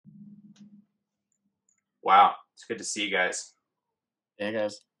Wow, it's good to see you guys. Hey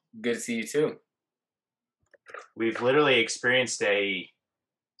guys. Good to see you too. We've literally experienced a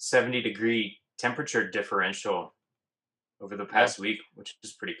 70-degree temperature differential over the past week, which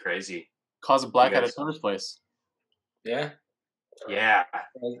is pretty crazy. Cause a blackout at Trevor's place. Yeah. Yeah.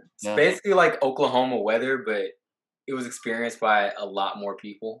 It's basically like Oklahoma weather, but it was experienced by a lot more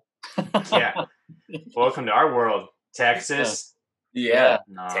people. Yeah. Welcome to our world, Texas. Yeah.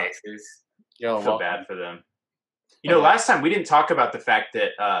 No, Texas. Yo, I feel bad for them. You know, last time we didn't talk about the fact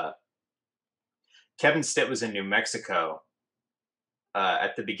that Kevin Stitt was in New Mexico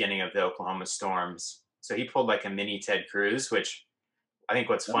at the beginning of the Oklahoma storms. So he pulled like a mini Ted Cruz, which I think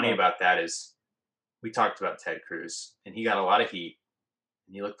what's funny about that is we talked about Ted Cruz and he got a lot of heat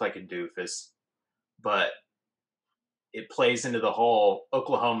and he looked like a doofus, but it plays into the whole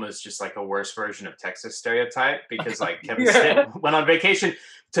Oklahoma is just like a worse version of Texas stereotype because like Kevin Stitt went on vacation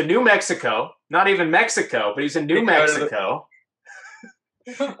to New Mexico, not even Mexico, but he's in New Mexico.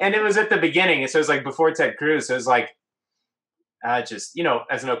 And it was at the beginning. So it was like before Ted Cruz. So it was like, just, you know,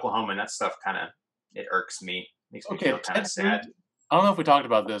 as an Oklahoman, that stuff kind of, it irks me. Makes me feel kind of sad. I don't know if we talked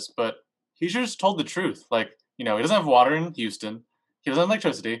about this, but he just told the truth. Like, you know, he doesn't have water in Houston. He doesn't have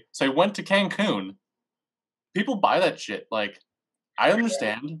electricity. So he went to Cancun. People buy that shit. Like, I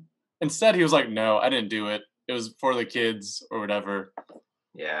understand. Instead, he was like, no, I didn't do it. It was for the kids or whatever.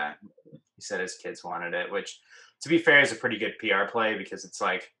 Yeah. He said his kids wanted it, which, to be fair, is a pretty good PR play because it's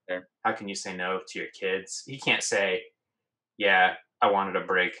like, how can you say no to your kids? He can't say, yeah, I wanted a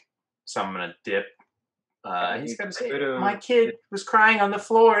break, so I'm going to dip. He's got to say, my kid was crying on the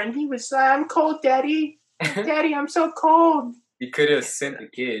floor and he was, I'm cold, Daddy. Daddy, I'm so cold. He could have sent the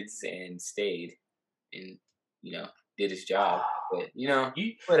kids and stayed and, you know, did his job. But, you know,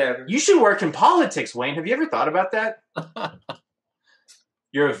 whatever. You should work in politics, Wayne. Have you ever thought about that?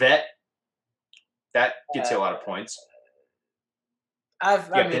 You're a vet. That gets you a lot of points. I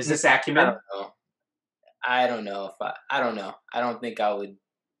mean, business acumen? I don't know. I don't know. I don't think I would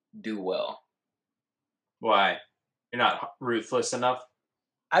do well. Why? You're not ruthless enough?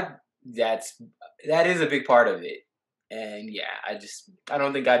 That is a big part of it. And yeah, I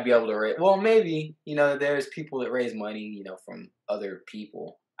don't think I'd be able to raise. Well, maybe, you know, there's people that raise money, you know, from other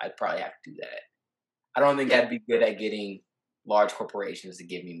people. I'd probably have to do that. I don't think I'd be good at getting large corporations to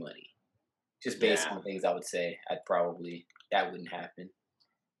give me money. Just based on things I would say, that wouldn't happen.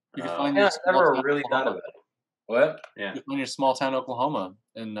 You can find I never really thought about it. What? Yeah. You can find your small town Oklahoma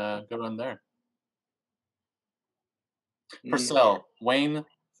and go run there. Purcell. Wayne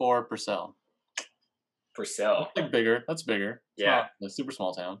for Purcell. Purcell. That's bigger. That's bigger. It's not a super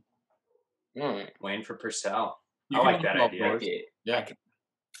small town. Wayne for Purcell. I like that idea. Yeah.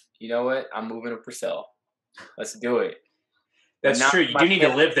 You know what? I'm moving to Purcell. Let's do it. That's true. You do need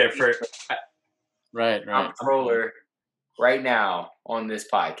to live there for... Right. Comptroller right now on this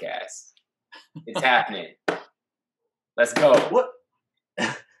podcast. It's happening. Let's go. What?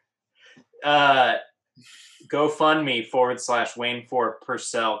 GoFundMe /Wayne for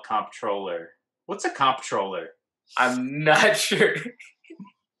Purcell comptroller. What's a comptroller? I'm not sure.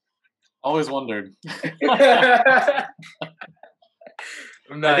 Always wondered. Are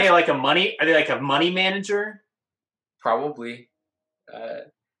they like a money manager? Probably.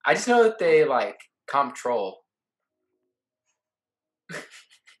 I just know that they like comptrol.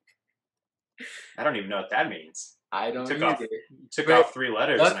 I don't even know what that means. I don't took off 3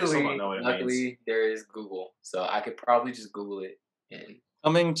 letters and I still don't know what it means. Luckily, there is Google, so I could probably just Google it. And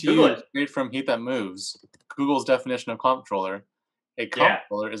coming to you straight from Heat That Moves, Google's definition of comptroller. A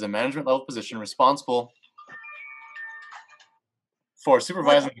comptroller is a management level position responsible for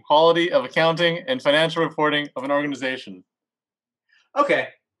supervising the quality of accounting and financial reporting of an organization. Okay,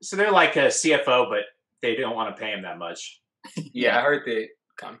 so they're like a CFO, but they don't want to pay him that much. Yeah, I heard that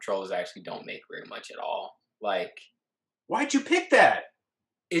comptrollers actually don't make very much at all. Like, why'd you pick that?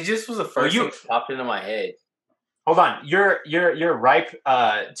 It just was the first thing that popped into my head. Hold on, you're ripe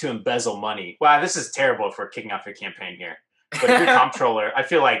to embezzle money. Wow, this is terrible if we're kicking off a campaign here. But if you're a comptroller, I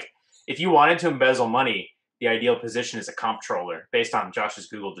feel like if you wanted to embezzle money, the ideal position is a comptroller based on Josh's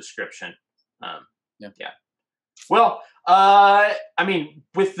Google description. Yeah. Well, I mean,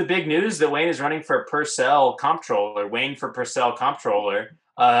 with the big news that Wayne is running for Purcell comptroller, Wayne for Purcell comptroller,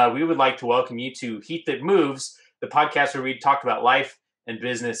 we would like to welcome you to Heat That Moves, the podcast where we talk about life and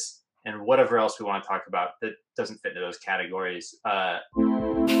business and whatever else we want to talk about that doesn't fit into those categories.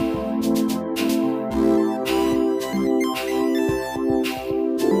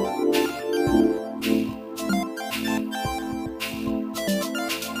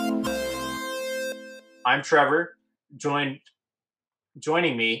 I'm Trevor. Joining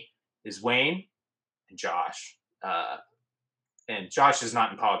me is Wayne and Josh. And Josh is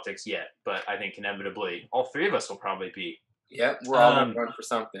not in politics yet, but I think inevitably all three of us will probably be. Yep, we're all gonna run for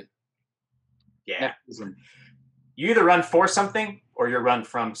something. Yeah. You either run for something or you run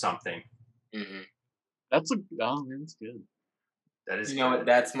from something. Mm-hmm. That's good. That is. You know what?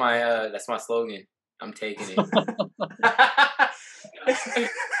 That's my slogan. I'm taking it.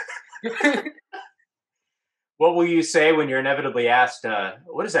 What will you say when you're inevitably asked,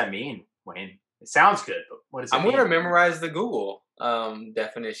 what does that mean, Wayne? It sounds good, but what does it mean? I'm going to memorize the Google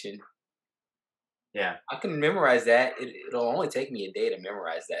definition. Yeah. I can memorize that. It'll only take me a day to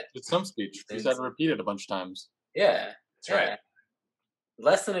memorize that. It's some speech. You just have to repeat it a bunch of times. Yeah. That's right.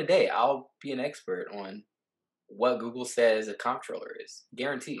 Less than a day, I'll be an expert on what Google says a comptroller is.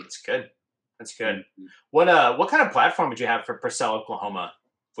 Guaranteed. That's good. That's good. Mm-hmm. What kind of platform would you have for Purcell, Oklahoma,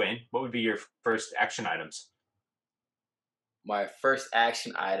 Wayne? What would be your first action items? My first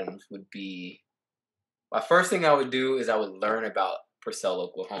action items would be, my first thing I would do is I would learn about Purcell,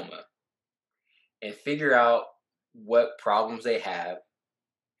 Oklahoma, and figure out what problems they have,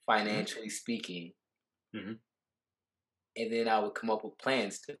 financially speaking, mm-hmm. and then I would come up with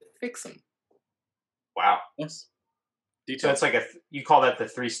plans to fix them. Wow. Yes. So it's like you call that the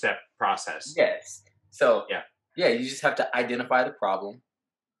 3-step process. Yes. So yeah, you just have to identify the problem,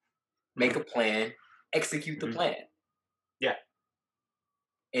 make a plan, execute the plan. Yeah.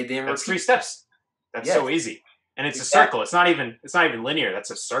 And then that's 3 steps. That's so easy. And it's a circle. It's not even linear.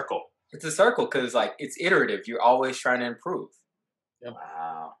 That's a circle. It's a circle because like it's iterative. You're always trying to improve. Yeah.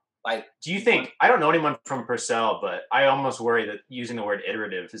 Wow. Like, do you think, I don't know anyone from Purcell, but I almost worry that using the word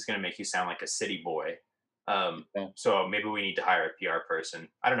iterative is going to make you sound like a city boy. So maybe we need to hire a PR person.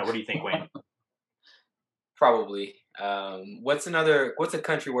 I don't know. What do you think, Wayne? Probably. What's a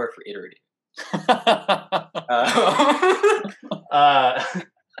country word for iterative?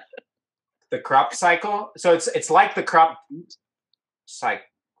 The crop cycle. So it's like the crop cycle.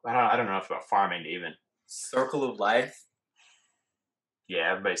 I don't know enough about farming to even. Circle of life.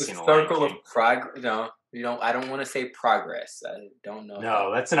 Yeah, everybody's seen the circle of progress. No, you don't. I don't want to say progress. I don't know.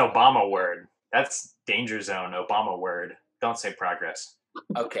 No, that's an Obama word. That's danger zone. Obama word. Don't say progress.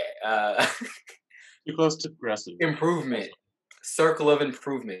 Okay. Too close to progressive. Improvement. Circle of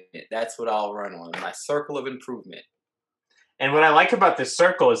improvement. That's what I'll run on. My circle of improvement. And what I like about this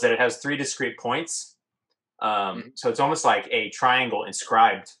circle is that it has 3 discrete points. So it's almost like a triangle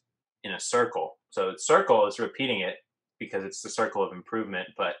inscribed in a circle. So the circle is repeating it because it's the circle of improvement,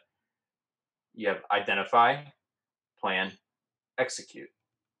 but you have identify, plan, execute.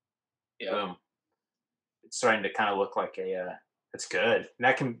 Yep. Boom. It's starting to kind of look like it's good.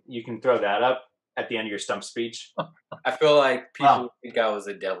 And you can throw that up at the end of your stump speech. I feel like people think I was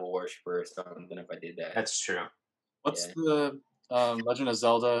a devil worshiper or something if I did that. That's true. What's the Legend of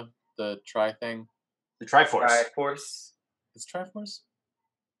Zelda, the Tri thing? The Triforce. Triforce. It's Triforce?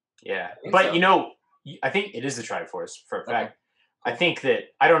 Yeah. But so. I think it is the Triforce for a fact. I think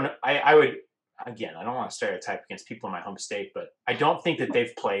that, I would, again, I don't want to stereotype against people in my home state, but I don't think that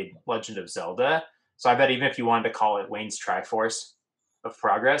they've played Legend of Zelda. So I bet even if you wanted to call it Wayne's Triforce of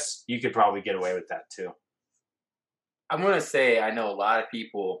Progress, you could probably get away with that too. I'm going to say I know a lot of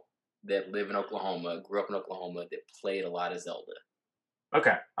people that live in Oklahoma, grew up in Oklahoma, that played a lot of Zelda.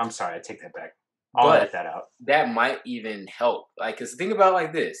 Okay. I'm sorry. I take that back. I'll edit that out. That might even help. Like, because think about it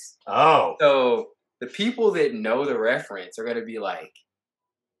like this. Oh. So the people that know the reference are going to be like,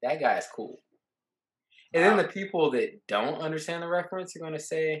 that guy's cool. And then the people that don't understand the reference are going to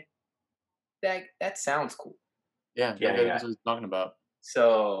say, that sounds cool. Yeah, that's what he's talking about.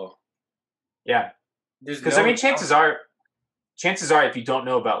 So, yeah. Because, chances are, if you don't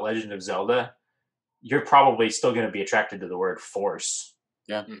know about Legend of Zelda, you're probably still going to be attracted to the word force.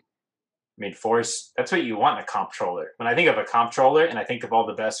 Yeah. I mean, force, that's what you want in a comptroller. When I think of a comptroller, and I think of all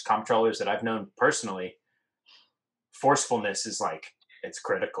the best comptrollers that I've known personally, forcefulness is it's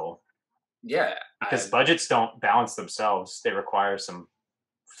critical. Yeah. Because budgets don't balance themselves. They require some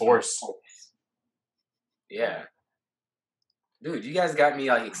force. Yeah. Dude, you guys got me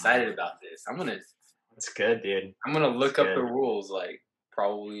excited about this. That's good, dude. I'm going to look up the rules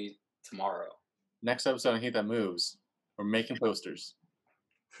probably tomorrow. Next episode on Heat That Moves, we're making posters.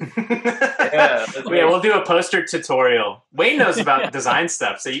 We'll do a poster tutorial. Wayne knows about design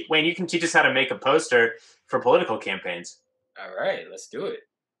stuff. So Wayne, you can teach us how to make a poster for political campaigns. All right, let's do it.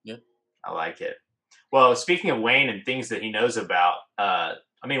 Yeah. I like it. Well, speaking of Wayne and things that he knows about,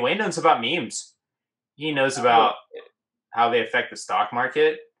 Wayne knows about memes. He knows about how they affect the stock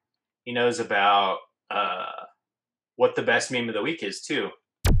market. He knows about what the best meme of the week is, too.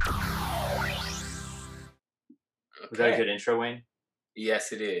 Was that a good intro, Wayne?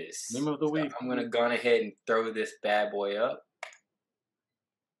 Yes, it is. Meme of the So week. I'm gonna go ahead and throw this bad boy up.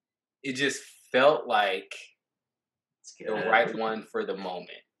 It just felt like It's the good. right one for the moment.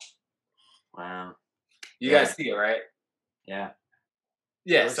 Wow. You Yeah. guys see it, right? Yeah.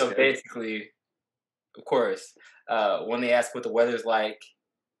 Yeah. looks So good. basically, of course, when they ask what the weather's like,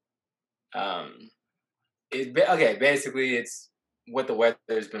 um, basically it's what the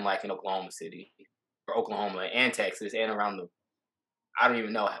weather's been like in Oklahoma City, or Oklahoma and Texas, and around the. I don't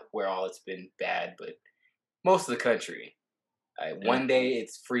even know where all it's been bad, but most of the country. One day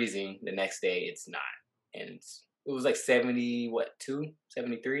it's freezing, the next day it's not, and it was like 70,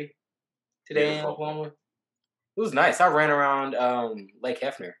 73 today in Beautiful. Oklahoma. It was nice. I ran around Lake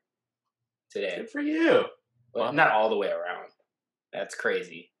Hefner today, Good for you. but Wow. not all the way around. That's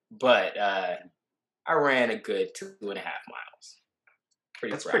crazy. But I ran a good 2.5 miles.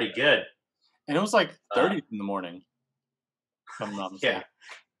 That's proud pretty of good. And it was like 30 in the morning. If I'm not mistaken.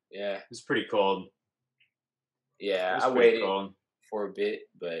 Yeah, Yeah, it was pretty cold. yeah. It was I pretty waited cold. for a bit,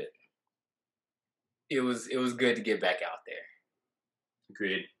 but it was good to get back out there.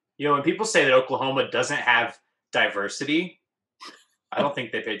 Agreed. You know, when people say that Oklahoma doesn't have diversity, I don't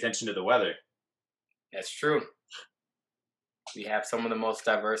think they pay attention to the weather. That's true. We have some of the most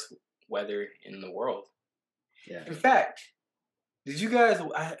diverse weather in the world. Yeah. In fact, did you guys?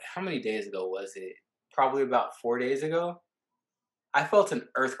 How many days ago was it? Probably about 4 days ago. I felt an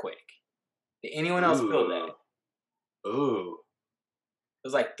earthquake. Did anyone else feel that? Ooh. It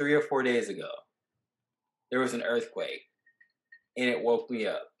was like 3 or 4 days ago. There was an earthquake, and it woke me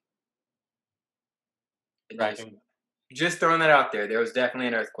up. Just throwing that out there. There was definitely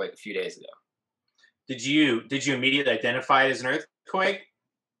an earthquake a few days ago. Did you immediately identify it as an earthquake?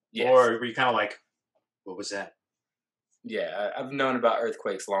 Yes. Or were you kind of like, what was that? Yeah, I've known about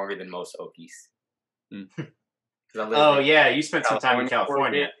earthquakes longer than most Okies. Oh yeah, you spent some time in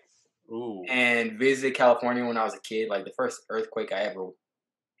California. Ooh. And visited California when I was a kid. Like the first earthquake I ever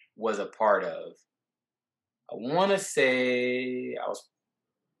was a part of, I want to say I was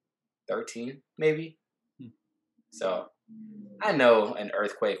 13, maybe. So I know an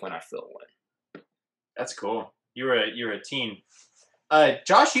earthquake when I feel one. That's cool. You were a teen.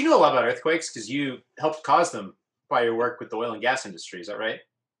 Josh, you know a lot about earthquakes because you helped cause them by your work with the oil and gas industry. Is that right?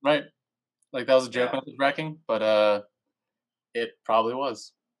 Right. Like that was a joke Yeah. when it was wrecking, but it probably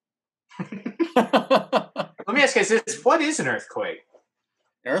was. Let me ask you guys this: what is an earthquake?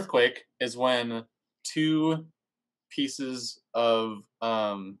 An earthquake is when two pieces of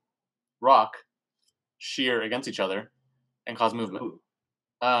rock shear against each other and cause movement. Ooh.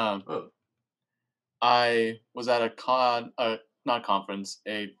 Um, I was at not conference,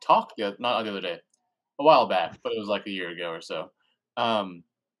 a talk, not the other day, a while back, but it was like a year ago or so.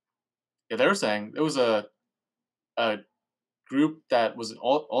 Yeah, they were saying it was a group that was an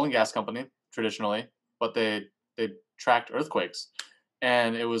oil and gas company traditionally, but they tracked earthquakes,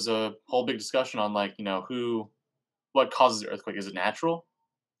 and it was a whole big discussion on like what causes the earthquake. Is it natural,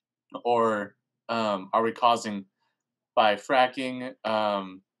 or are we causing by fracking?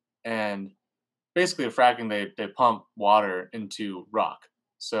 And basically, with fracking, they pump water into rock.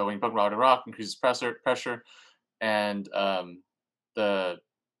 So when you pump water into rock, increases pressure, and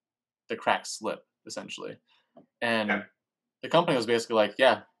the cracks slip essentially. And Okay. the company was basically like,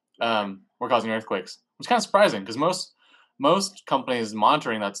 "Yeah, we're causing earthquakes," which is kind of surprising because most companies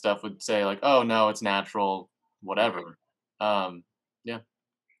monitoring that stuff would say like, "Oh no, it's natural, whatever." Yeah.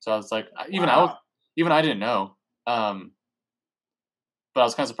 So I was like, Wow. even I didn't know. But I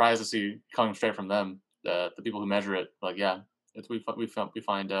was kind of surprised to see coming straight from them, the people who measure it. Like, yeah, we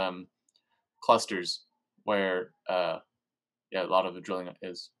find clusters where a lot of the drilling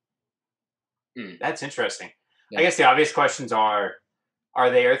is. That's interesting. Yeah. I guess the obvious questions are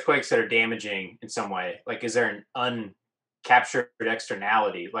they earthquakes that are damaging in some way? Like, is there an uncaptured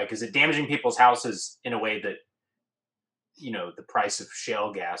externality? Like, is it damaging people's houses in a way that, the price of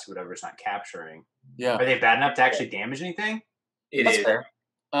shale gas or whatever is not capturing? Yeah. Are they bad enough to actually damage anything? That's fair.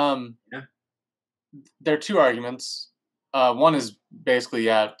 Yeah. There are two arguments. One is basically,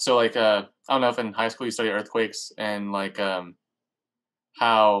 so like, I don't know if in high school you study earthquakes and like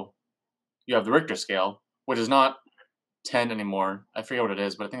how you have the Richter scale, which is not 10 anymore. I forget what it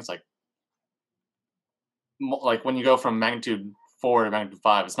is, but I think it's like when you go from magnitude 4 to magnitude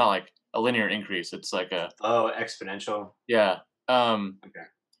 5, it's not like a linear increase. It's like exponential. Yeah. Okay.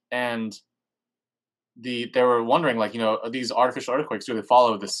 And they were wondering, like, these artificial earthquakes, do they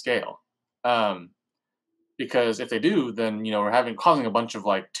follow the scale? Because if they do, then we're causing a bunch of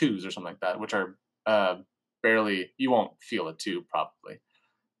like 2s or something like that, which are barely, you won't feel a 2 probably.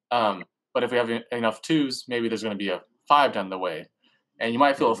 But if we have enough 2s, maybe there's going to be a 5 down the way, and you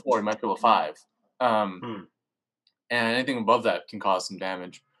might feel a 4, you might feel a 5. Hmm. And anything above that can cause some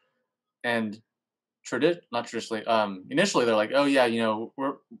damage. And not traditionally, initially they're like, oh yeah,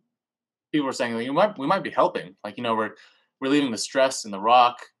 people were saying like, we might be helping, like, we're relieving the stress in the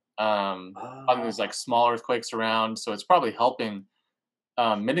rock, causing these like small earthquakes around, so it's probably helping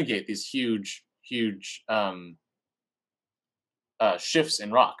mitigate these huge shifts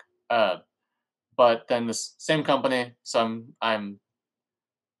in rock. But then this same company, so I'm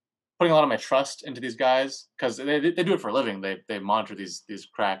putting a lot of my trust into these guys because they do it for a living. They monitor these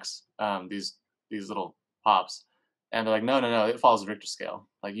cracks, these little pops, and they're like, no, it follows the Richter scale.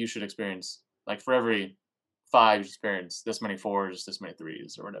 Like, you should experience, like, for every 5 you experience this many 4s, this many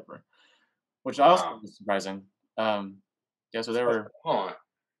 3s, or whatever. Which I also was surprising. Yeah, so they were. Hold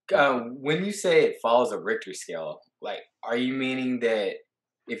on. When you say it follows a Richter scale, like, are you meaning that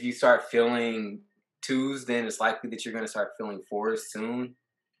if you start feeling 2s, then it's likely that you're going to start feeling 4s soon?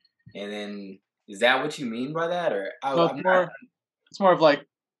 And then, is that what you mean by that, or No, it's more of like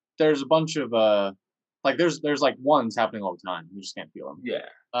there's a bunch of like there's like 1s happening all the time. You just can't feel them. Yeah.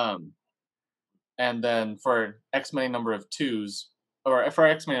 And then for X many number of 2s, or for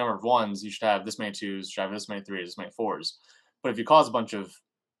X many number of 1s, you should have this many 2s, you should have this many 3s, this many 4s. But if you cause a bunch of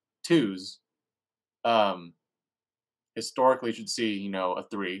 2s, historically you should see a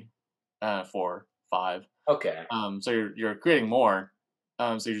 3, 4, 5. Okay. So you're creating more.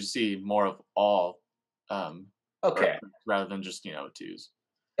 So you just see more of all. Okay. Rather than just 2s.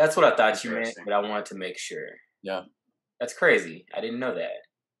 That's what I thought you meant, but I wanted to make sure. Yeah. That's crazy. I didn't know that.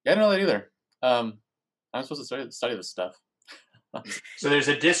 Yeah, I didn't know that either. I'm supposed to study this stuff. So there's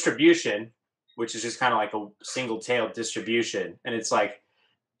a distribution, which is just kind of like a single-tailed distribution, and it's like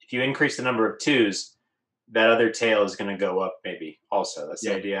if you increase the number of 2s, that other tail is going to go up maybe also. That's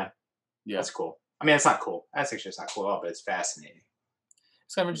the idea. Yeah. That's cool. I mean, it's not cool. That's actually not cool at all, but it's fascinating.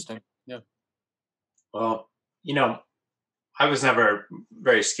 It's kind of interesting. Yeah. Well, I was never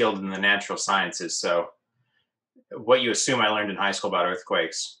very skilled in the natural sciences, so what you assume I learned in high school about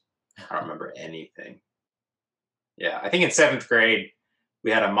earthquakes, I don't remember anything. Yeah, I think in 7th grade,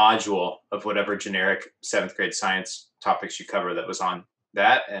 we had a module of whatever generic 7th grade science topics you cover that was on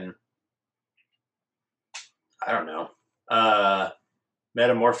that, and I don't know.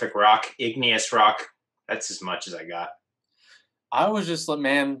 Metamorphic rock, igneous rock, that's as much as I got. I was just like,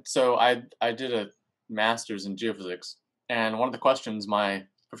 man, so I did a master's in geophysics, and one of the questions my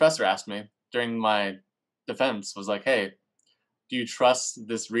professor asked me during my defense was like, hey, do you trust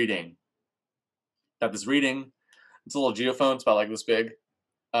this reading? That this reading, it's a little geophone, it's about like this big,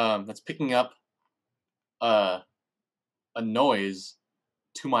 that's picking up a noise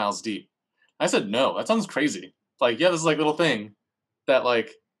 2 miles deep. I said, no, that sounds crazy. Like, yeah, this is like a little thing that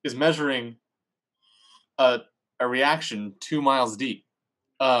like is measuring a reaction 2 miles deep.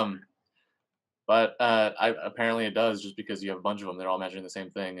 But apparently it does, just because you have a bunch of them. They're all measuring the same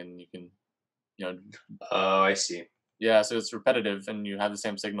thing, and you can, Oh, I see. Yeah, so it's repetitive, and you have the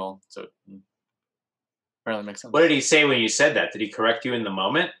same signal. So apparently it makes sense. What did he say when you said that? Did he correct you in the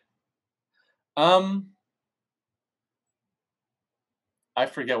moment? I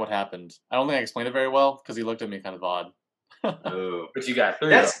forget what happened. I don't think I explained it very well because he looked at me kind of odd. Oh, But you got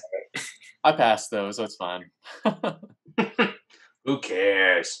 3. I passed though, so it's fine. Who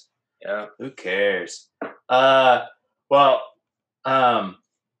cares? Yeah. Who cares? Well,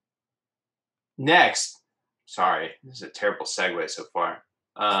 next. Sorry, this is a terrible segue so far.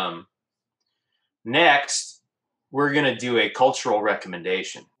 Next, we're gonna do a cultural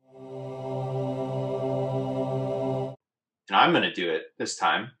recommendation, and I'm gonna do it this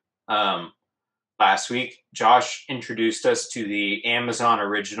time. Last week, Josh introduced us to the Amazon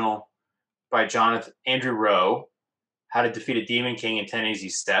original by Andrew Rowe, How to Defeat a Demon King in 10 Easy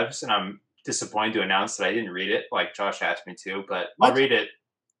Steps, and I'm disappointed to announce that I didn't read it like Josh asked me to, but I'll read it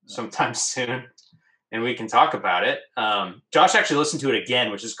sometime soon, and we can talk about it. Josh actually listened to it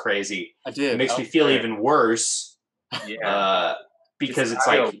again, which is crazy. I did. It makes me feel even worse. Yeah. Because it's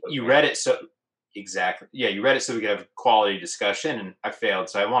like you read it so exactly. Yeah, you read it so we could have a quality discussion, and I failed.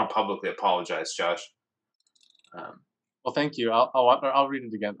 So I want to publicly apologize, Josh. Well, thank you. I'll read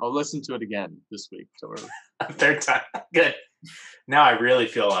it again. I'll listen to it again this week. So third time. Good. Now I really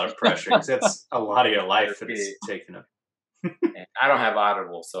feel a lot of pressure because that's a lot of your life that it's taken up. I don't have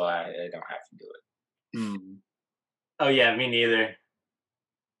Audible, so I don't have to do it. Mm. Oh yeah, me neither.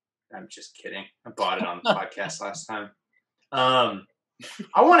 I'm just kidding. I bought it on the podcast last time. I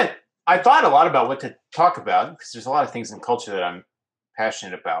thought a lot about what to talk about because there's a lot of things in culture that I'm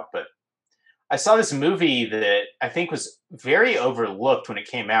passionate about, but I saw this movie that I think was very overlooked when it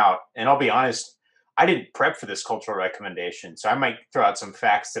came out, and I'll be honest, I didn't prep for this cultural recommendation, so I might throw out some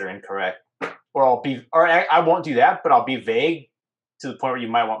facts that are incorrect, or I won't do that, but I'll be vague to the point where you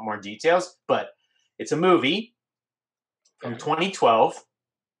might want more details. But it's a movie from 2012.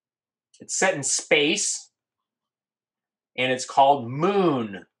 It's set in space, and it's called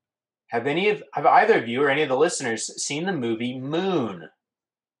Moon. Have either of you or any of the listeners seen the movie Moon?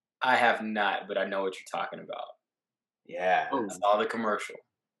 I have not, but I know what you're talking about. Yeah. I saw the commercial.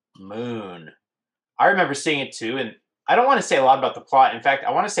 Moon. I remember seeing it too, and I don't want to say a lot about the plot. In fact,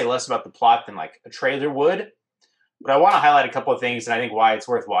 I want to say less about the plot than like a trailer would. But I want to highlight a couple of things, and I think why it's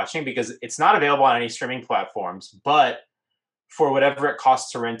worth watching, because it's not available on any streaming platforms, but for whatever it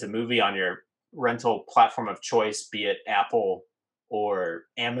costs to rent a movie on your rental platform of choice, be it Apple or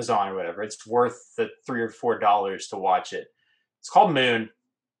Amazon or whatever, it's worth the $3 or $4 to watch it. It's called Moon.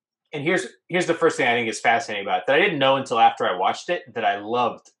 And here's the first thing I think is fascinating about it that I didn't know until after I watched it, that I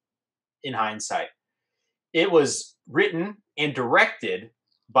loved in hindsight. It was written and directed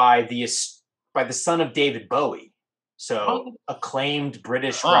by the son of David Bowie. So acclaimed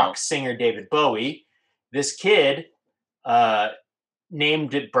British rock singer David Bowie. This kid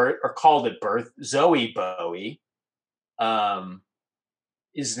named it birth, or called it birth, Zoe Bowie,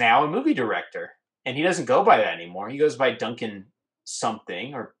 is now a movie director. And he doesn't go by that anymore. He goes by Duncan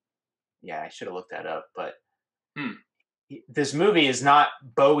something, or I should have looked that up. But this movie is not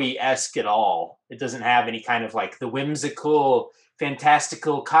Bowie-esque at all. It doesn't have any kind of like the whimsical,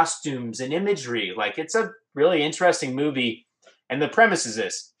 fantastical costumes and imagery. Like, it's a really interesting movie. And the premise is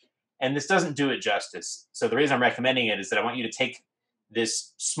this, and this doesn't do it justice. So the reason I'm recommending it is that I want you to take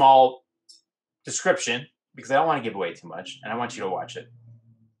this small description, because I don't want to give away too much, and I want you to watch it.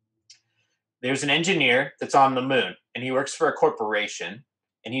 There's an engineer that's on the moon, and he works for a corporation,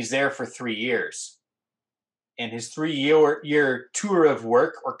 and he's there for 3 years. And his 3-year tour of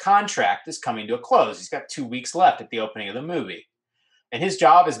work or contract is coming to a close. He's got 2 weeks left at the opening of the movie. And his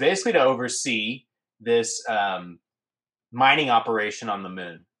job is basically to oversee this mining operation on the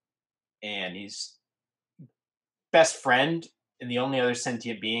moon. And he's best friend and the only other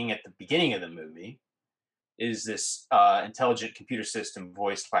sentient being at the beginning of the movie is this intelligent computer system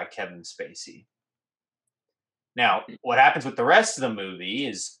voiced by Kevin Spacey. Now, what happens with the rest of the movie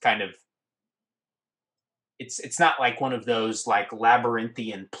is kind of, it's not like one of those like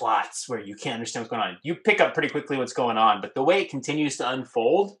labyrinthian plots where you can't understand what's going on. You pick up pretty quickly what's going on, but the way it continues to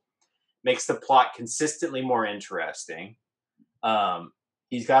unfold makes the plot consistently more interesting.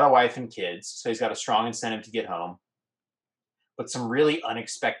 He's got a wife and kids, so he's got a strong incentive to get home. But some really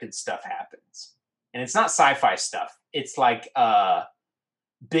unexpected stuff happens. And it's not sci-fi stuff. It's like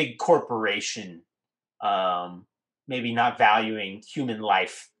big corporation, maybe not valuing human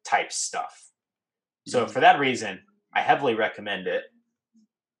life type stuff. So for that reason, I heavily recommend it.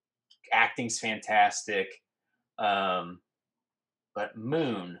 Acting's fantastic. But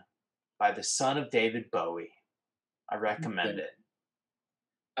Moon, by the son of David Bowie, I recommend it.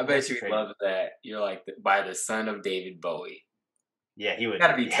 I bet you love that. You're like, by the son of David Bowie. Yeah, he would.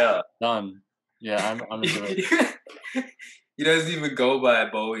 Gotta be tough. Done. Yeah, I'm into it. He doesn't even go by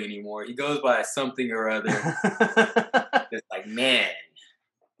Bowie anymore. He goes by something or other. It's like, man.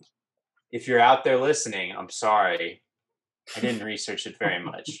 If you're out there listening, I'm sorry. I didn't research it very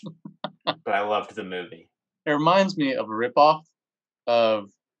much, but I loved the movie. It reminds me of a ripoff of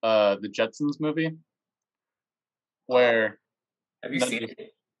the Jetsons movie. Where have you seen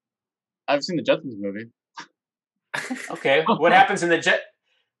it? I've seen the Jetsons movie. Okay, what happens in the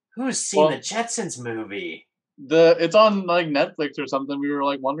Who's seen the Jetsons movie? It's on like Netflix or something. We were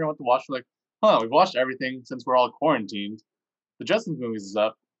like wondering what to watch. We're like, we've watched everything since we're all quarantined. The Jetsons movies is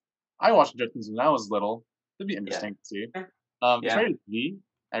up. I watched the Jetsons when I was little. It'd be interesting to see. It's rated G.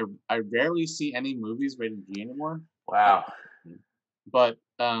 I rarely see any movies rated G anymore. Wow. But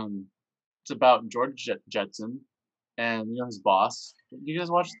it's about George Jetson and his boss. Did you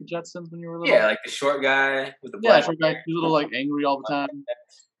guys watch the Jetsons when you were little? Yeah, like the short guy with the black short guy. He's a little like angry all the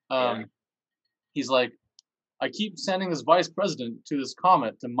time. He's like, I keep sending this vice president to this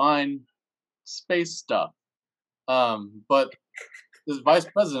comet to mine space stuff. But this vice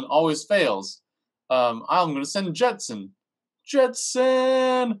president always fails. I'm going to send Jetson.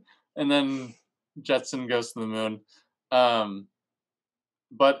 And then Jetson goes to the moon.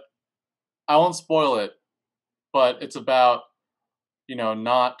 But I won't spoil it. But it's about,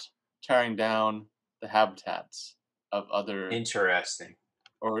 not tearing down the habitats of other interesting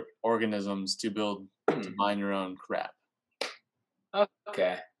organisms to mine your own crap.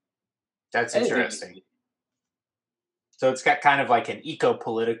 Okay. That's interesting. So it's got kind of like an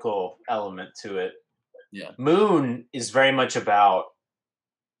eco-political element to it. Yeah. Moon is very much about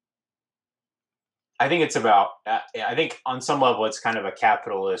I think it's about. I think on some level, it's kind of a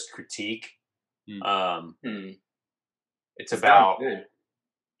capitalist critique. It's about.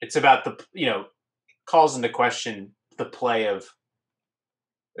 It's about the calls into question the play of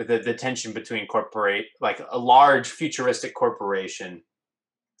the tension between like a large futuristic corporation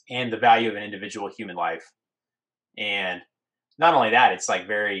and the value of an individual human life. And not only that, it's like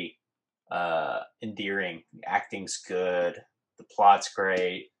very endearing. The acting's good, the plot's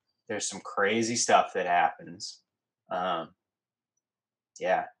great. There's some crazy stuff that happens.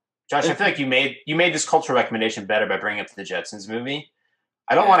 Yeah, Josh, I feel like you made this cultural recommendation better by bringing up the Jetsons movie.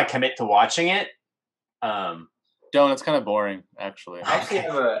 I don't want to commit to watching it. Don't. It's kind of boring, actually. Actually,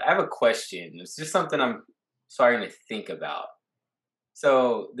 I have a question. It's just something I'm starting to think about.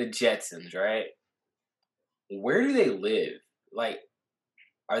 So the Jetsons, right? Where do they live? Like,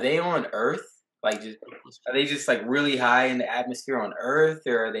 are they on Earth? Like, are they just like really high in the atmosphere on Earth,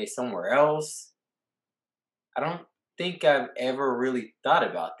 or are they somewhere else? I don't think I've ever really thought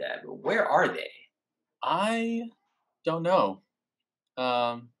about that. But where are they? I don't know.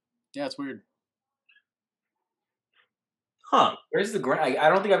 Yeah, it's weird. Huh. Where's the ground? I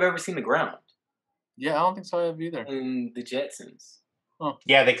don't think I've ever seen the ground. Yeah, I don't think so I have either. In the Jetsons. Huh.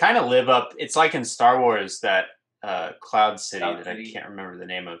 Yeah, they kind of live up. It's like in Star Wars, that Cloud City Cloud that City. I can't remember the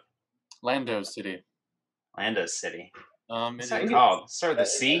name of. Lando City. Lando City. What's that called? Start with the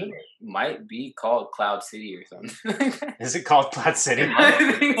C? It might be called Cloud City or something. Is it called Cloud City?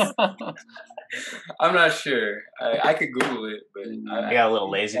 I'm not sure. I could Google it, but I got a little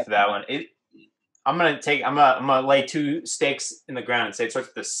lazy for that one. I'm gonna lay two stakes in the ground and say it starts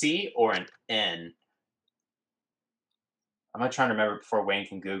with a C or an N. I'm not trying to remember before Wayne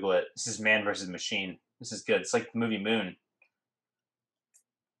can Google it. This is Man vs. Machine. This is good. It's like the movie Moon.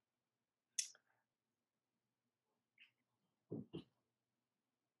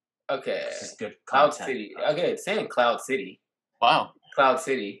 Okay. This is good Cloud content. City. Okay, it's saying Cloud City. Wow. Cloud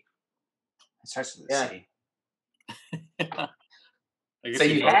City. It starts with a C. So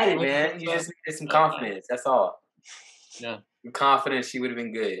you had it, man. You just needed some confidence. That's all. Yeah. Your confidence, she would have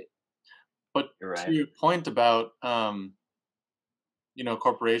been good. But You're right. to your point about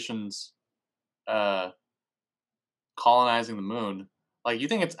corporations colonizing the moon, like, you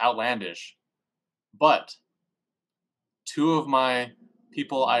think it's outlandish, but two of my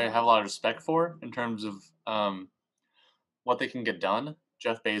people I have a lot of respect for in terms of what they can get done,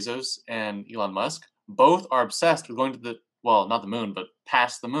 Jeff Bezos and Elon Musk, both are obsessed with going to not the moon, but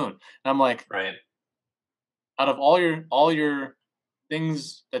past the moon. And I'm like, right. Out of all your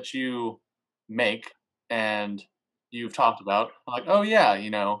things that you make and you've talked about, I'm like, oh yeah,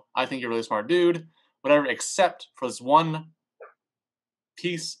 I think you're a really smart dude, whatever, except for this one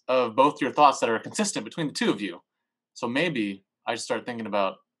piece of both your thoughts that are consistent between the two of you. So maybe I should start thinking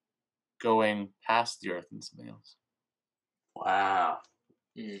about going past the Earth and something else. Wow.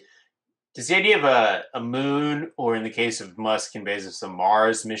 Does the idea of a moon, or in the case of Musk and Bezos, a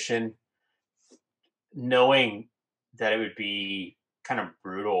Mars mission, knowing that it would be kind of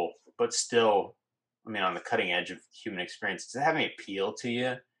brutal, but still, on the cutting edge of human experience, does it have any appeal to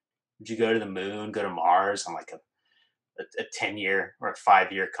you? Would you go to the moon, go to Mars on like a 10-year or a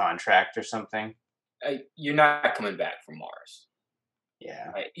 5-year contract or something? You're not coming back from Mars.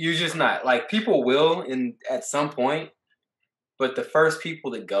 Yeah. You're just not. Like, people will at some point, but the first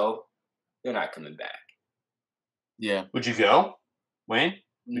people that go, they're not coming back. Yeah. Would you go, Wayne?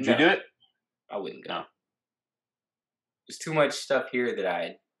 Would you do it? I wouldn't go. No. There's too much stuff here that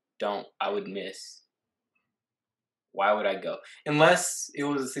I would miss. Why would I go? Unless it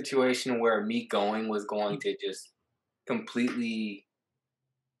was a situation where me going was going to just completely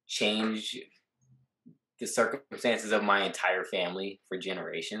change the circumstances of my entire family for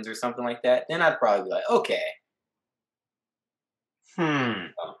generations or something like that, then I'd probably be like, okay.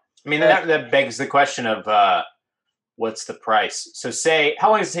 That begs the question of what's the price? So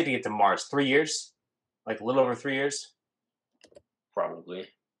how long does it take to get to Mars? 3 years? Like a little over 3 years? Probably.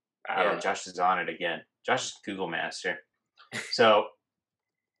 I don't know. Josh is on it again. Josh is Google master. So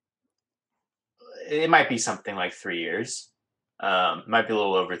it might be something like 3 years. It might be a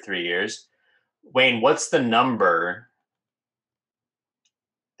little over 3 years. Wayne, what's the number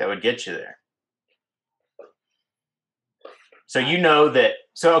that would get you there? So that.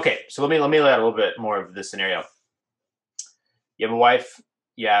 So okay. So let me lay out a little bit more of the scenario. You have a wife.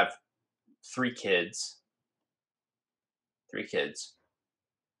 You have 3 kids. 3 kids.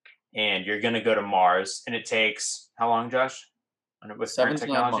 And you're going to go to Mars, and it takes how long, Josh? With 7 to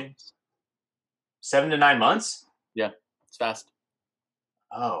 9 months. 7 to 9 months? Yeah, it's fast.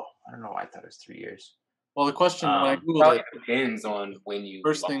 Oh, I don't know why I thought it was 3 years. Well, the question when I Googled it depends on when you.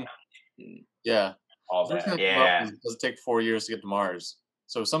 First thing, yeah. all The first that. thing that came up Yeah. was, does it take 4 years to get to Mars?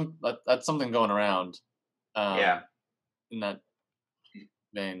 So that's something going around. Yeah. In that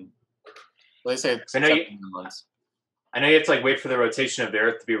vein. Well, they say it's I know 17 months. I know you have to like wait for the rotation of the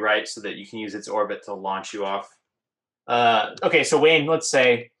Earth to be right so that you can use its orbit to launch you off. Okay, so Wayne, let's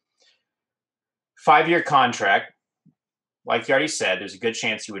say 5-year contract. Like you already said, there's a good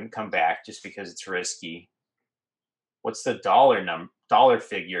chance you wouldn't come back just because it's risky. What's the dollar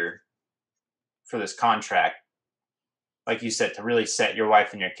figure for this contract? Like you said, to really set your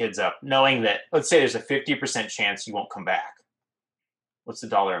wife and your kids up, knowing that, let's say there's a 50% chance you won't come back. What's the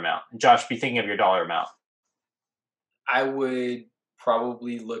dollar amount? And Josh, be thinking of your dollar amount. I would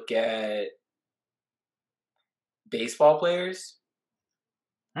probably look at baseball players.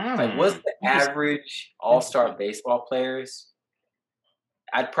 Like, what's the average all-star baseball players?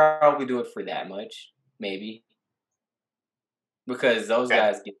 I'd probably do it for that much, maybe. Because those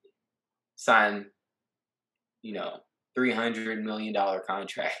guys get signed, $300 million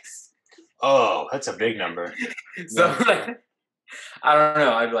contracts. Oh, that's a big number. So, I don't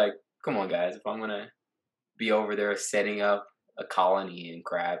know. I'd be like, come on, guys. If I'm going to be over there setting up a colony and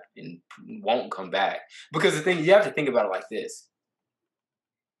crap and won't come back. Because the thing, you have to think about it like this.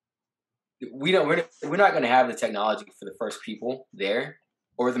 We're not going to have the technology for the first people there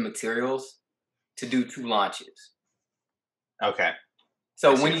or the materials to do 2 launches. Okay.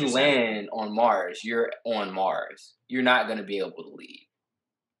 So when you land on Mars, you're on Mars. You're not going to be able to leave.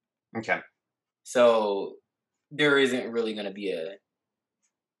 Okay. So there isn't really going to be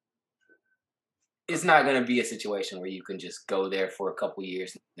it's not going to be a situation where you can just go there for a couple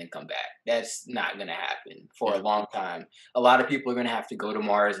years and then come back. That's not going to happen for a long time. A lot of people are going to have to go to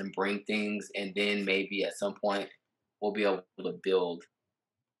Mars and bring things, and then maybe at some point we'll be able to build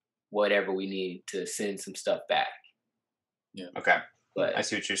whatever we need to send some stuff back. Yeah. Okay. But I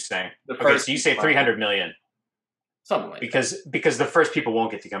see what you're saying. Okay, so you say 300 million. Something like that. Because the first people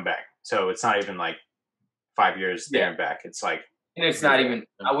won't get to come back. So it's not even like 5 years there and back. It's like... And it's not even...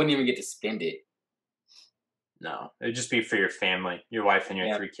 I wouldn't even get to spend it. No. It would just be for your family, your wife and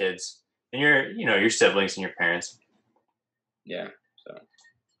your 3 kids. And your siblings and your parents. Yeah. So,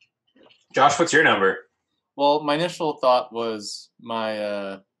 Josh, what's your number? Well, my initial thought was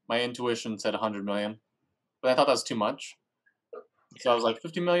my intuition said 100 million. But I thought that was too much. So I was like,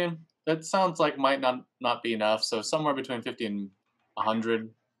 50 million? That sounds like might not be enough. So somewhere between 50 and 100.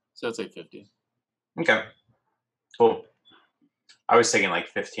 So let's say 50. Okay. Cool. I was thinking like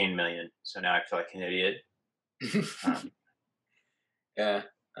 15 million. So now I feel like an idiot. Yeah.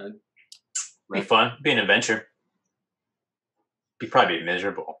 Be fun. Be an adventure. Probably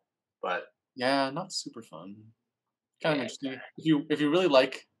miserable. But yeah, not super fun. Kind of interesting. If you really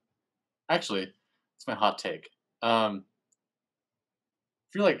like... Actually, it's my hot take.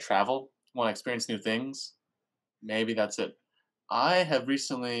 If you like travel, want to experience new things, maybe that's it. I have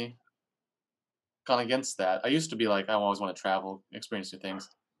recently gone against that. I used to be like, I always want to travel, experience new things.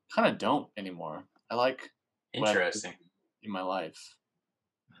 Kind of don't anymore. I like interesting in my life.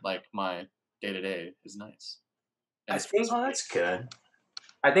 Like my day-to-day is nice. I think that's good.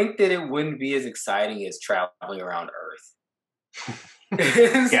 I think that it wouldn't be as exciting as traveling around Earth.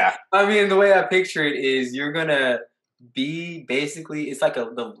 Yeah. I mean, the way I picture it is you're going to be basically, it's like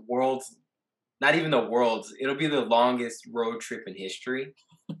the world's, not even the world's, it'll be the longest road trip in history.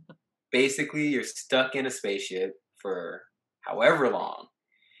 Basically, you're stuck in a spaceship for however long.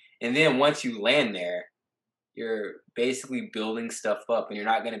 And then once you land there, you're basically building stuff up and you're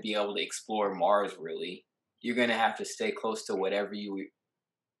not going to be able to explore Mars really. You're going to have to stay close to whatever you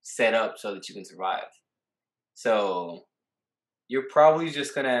set up so that you can survive. So you're probably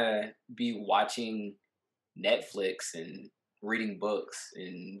just going to be watching Netflix and reading books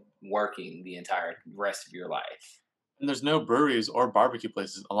and working the entire rest of your life. And there's no breweries or barbecue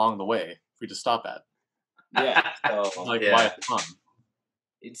places along the way for you to stop at. Yeah. So, why it's fun?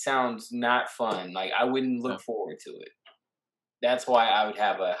 It sounds not fun. Like, I wouldn't look forward to it. That's why I would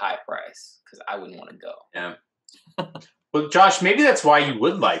have a high price, because I wouldn't want to go. Yeah. Well, Josh, maybe that's why you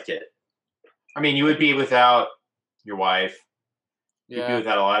would like it. I mean, you would be without your wife. You'd be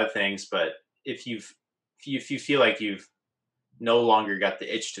without a lot of things, but if you feel like you've no longer got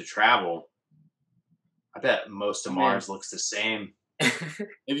the itch to travel, I bet most of Mars looks the same. If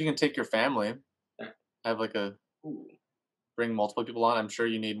you can take your family, have like bring multiple people on. I'm sure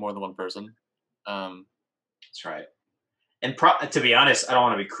you need more than one person. That's right. And to be honest, I don't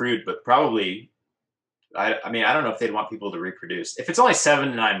want to be crude, but probably, I mean, I don't know if they'd want people to reproduce. If it's only 7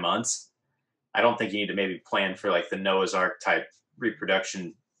 to 9 months, I don't think you need to maybe plan for like the Noah's Ark type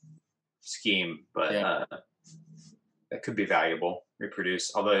reproduction scheme, but that could be valuable,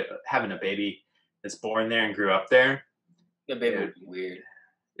 reproduce. Although having a baby that's born there and grew up there. The baby would be weird.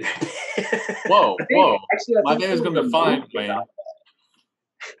 Whoa. Actually, My day is gonna be fine, Wayne.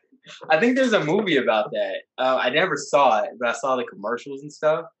 I think there's a movie about that. I never saw it, but I saw the commercials and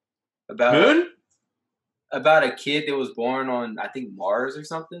stuff about Moon? about a kid that was born on, I think, Mars or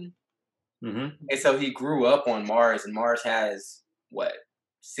something. Mm-hmm. And so he grew up on Mars, and Mars has what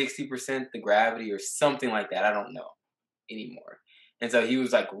 60% the gravity or something like that. I don't know anymore. And so he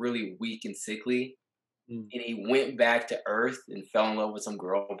was like really weak and sickly, Mm. and he went back to Earth and fell in love with some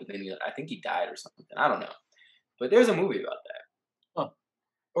girl. But then I think he died or something. I don't know. But there's a movie about that. Huh.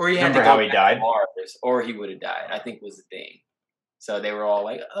 Or he had Remember to go how he back died? to Mars, or he would have died. I think was the thing. So they were all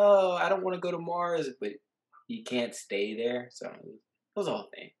like, "Oh, I don't want to go to Mars," but he can't stay there. So it was a whole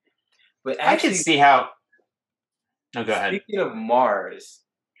thing. But I actually, can see how. No, go ahead. speaking of Mars,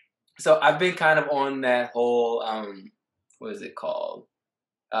 so I've been kind of on that whole what is it called?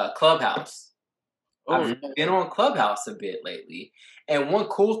 Clubhouse. Oh, I've been on Clubhouse a bit lately, and one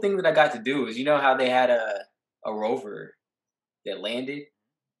cool thing that I got to do is, you know how they had a rover that landed.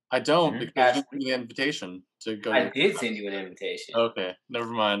 I don't Mhm. because you didn't give me the invitation to go. I did send you an invitation. Okay, never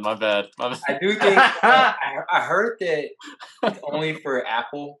mind. My bad. I do think I heard that it's only for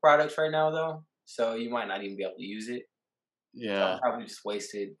Apple products right now, though, so you might not even be able to use it. So Yeah. I probably just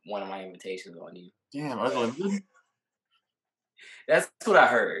wasted one of my invitations on you. Damn, are they limited? That's what I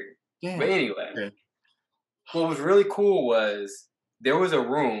heard. Damn. But anyway, Okay. what was really cool was there was a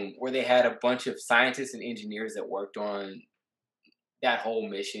room where they had a bunch of scientists and engineers that worked on that whole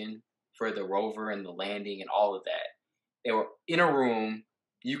mission for the rover and the landing and all of that. They were in a room.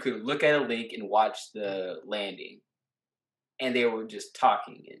 You could look at a link and watch the landing, and they were just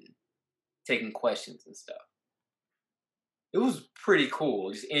talking and taking questions and stuff. It was pretty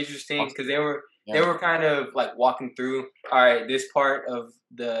cool, just interesting because they were kind of like walking through. All right, this part of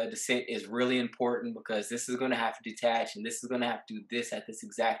the descent is really important because this is going to have to detach, and this is going to have to do this at this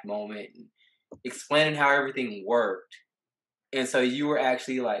exact moment, and explaining how everything worked. And so you were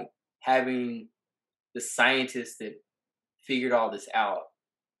actually like having the scientists that figured all this out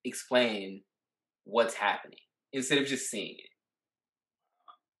explain what's happening instead of just seeing it.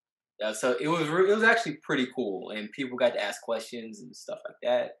 So it was actually pretty cool, and people got to ask questions and stuff like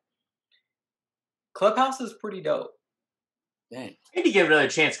that. Clubhouse is pretty dope. Dang. I need to give it another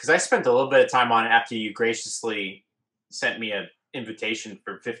chance because I spent a little bit of time on it after you graciously sent me an invitation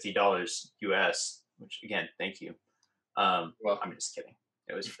for $50 US, which again, thank you. I'm just kidding.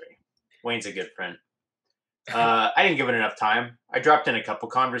 It was free. Wayne's a good friend. I didn't give it enough time. I dropped in a couple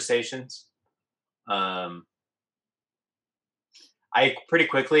conversations. I pretty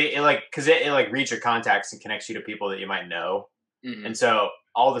quickly because it reads your contacts and connects you to people that you might know, and so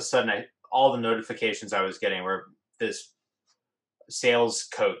all of a sudden, all the notifications I was getting were this sales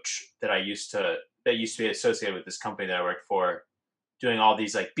coach that used to be associated with this company that I worked for, doing all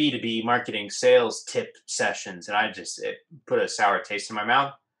these like B2B marketing sales tip sessions, and it put a sour taste in my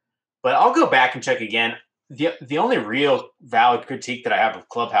mouth. But I'll go back and check again. The only real valid critique that I have of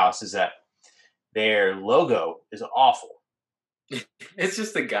Clubhouse is that their logo is awful. It's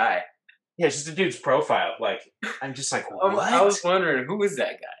just a guy. Yeah, it's just a dude's profile. Like, I'm just like, what? I was wondering, who is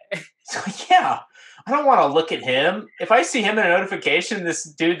that guy? So, yeah, I don't want to look at him. If I see him in a notification, this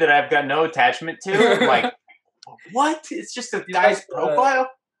dude that I've got no attachment to, I'm like, what? It's just a guy's profile?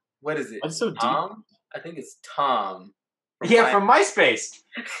 What is it? What's so Tom? deep? I think it's Tom. From MySpace.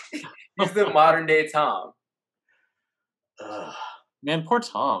 He's the modern day Tom. Man, poor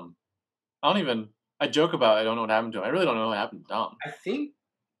Tom. I joke about I don't know what happened to him. I really don't know what happened to Tom.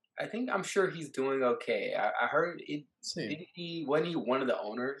 I'm sure he's doing okay. I heard it. Wasn't he one of the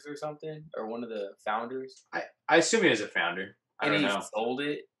owners or something, or one of the founders? I assume he was a founder. I don't know. Sold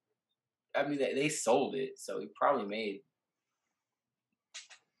it. I mean, they sold it, so he probably made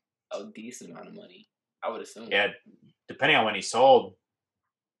a decent amount of money. I would assume. Yeah, depending on when he sold.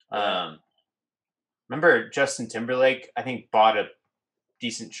 Yeah. Remember Justin Timberlake? I think bought a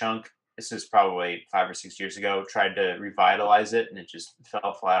decent chunk. This was probably 5 or 6 years ago. Tried to revitalize it, and it just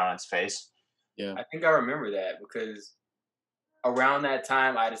fell flat on its face. Yeah, I think I remember that because around that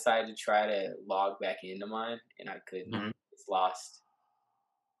time, I decided to try to log back into mine, and I couldn't. Mhm. It's lost.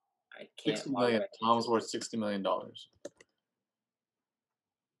 I can't. $60 million. Tom's worth $60 million.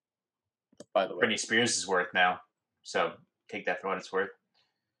 By the way, Britney Spears is worth now, so take that for what it's worth.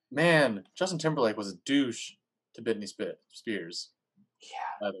 Man, Justin Timberlake was a douche to Britney Spears.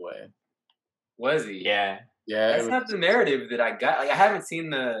 Yeah. By the way, was he? Yeah. Yeah. That's not the narrative that I got. Like, I haven't seen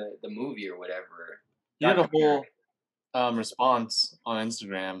the movie or whatever. He had a whole response on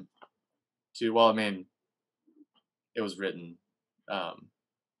Instagram to. Well, I mean, it was written.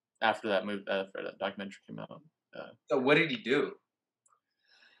 after that documentary came out. So what did he do?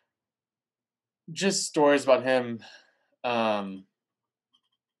 Just stories about him,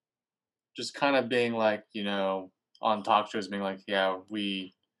 just kind of being like, on talk shows, being like, yeah,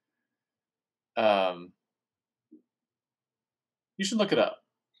 we, you should look it up.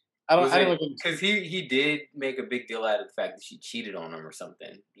 I didn't look into because he did make a big deal out of the fact that she cheated on him or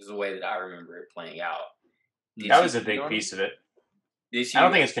something. Is the way that I remember it playing out. That was a big piece of it. Did she? I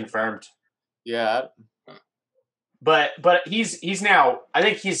don't think it's confirmed. Yeah. But he's now. I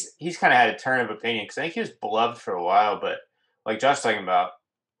think he's kind of had a turn of opinion because I think he was beloved for a while. But like Josh's talking about,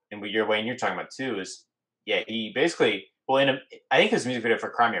 and what you're talking about too is, yeah, he basically I think his music video for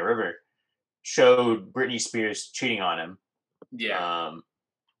Cry Me a River showed Britney Spears cheating on him. Yeah.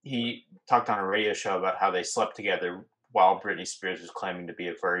 He talked on a radio show about how they slept together while Britney Spears was claiming to be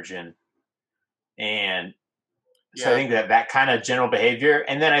a virgin, and so I think that kind of general behavior.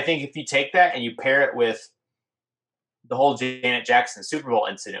 And then I think if you take that and you pair it with the whole Janet Jackson Super Bowl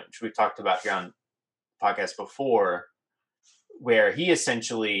incident, which we've talked about here on the podcast before, where he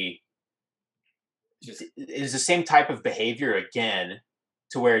essentially is the same type of behavior again,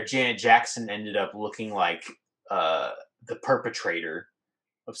 to where Janet Jackson ended up looking like the perpetrator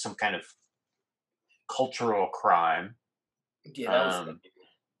of some kind of cultural crime. Yeah, that was.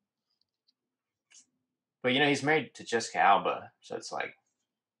 But he's married to Jessica Alba, so it's like.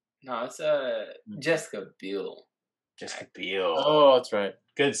 No, it's Jessica Biel. Jessica Biel. Oh, that's right.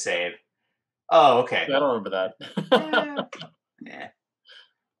 Good save. Oh, okay. I don't remember that.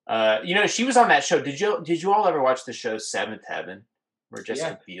 Yeah. She was on that show. Did you all ever watch the show Seventh Heaven, where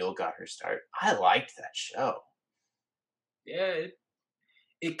Jessica Biel got her start? I liked that show. Yeah,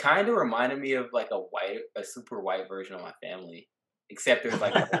 it kind of reminded me of like a super white version of My Family, except there's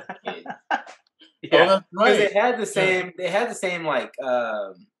like a kid. Yeah, that's right. They had the same. They had the same like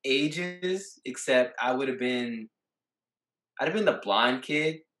ages, except I'd have been the blind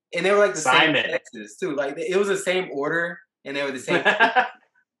kid, and they were like the Simon. same sexes too. Like it was the same order, and they were the same.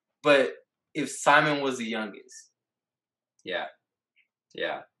 But if Simon was the youngest, yeah.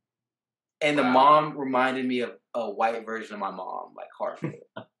 And the mom reminded me of a white version of my mom, like hardcore.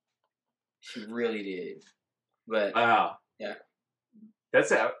 She really did. But wow, yeah, that's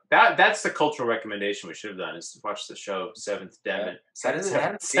the cultural recommendation we should have done, is to watch the show Seventh Heaven. Seventh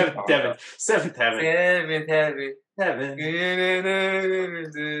Heaven. Seventh Heaven. Seventh Heaven. Heaven.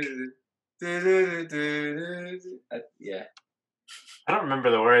 Yeah. I don't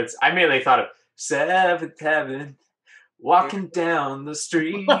remember the words. I immediately thought of Seventh Heaven, walking down the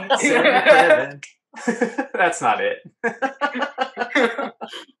street. Seventh Heaven. That's not it.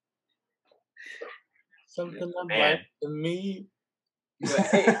 Something like to me.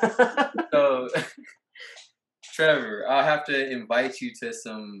 Hey, so, Trevor, I'll have to invite you to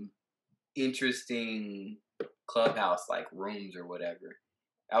some interesting clubhouse like rooms or whatever.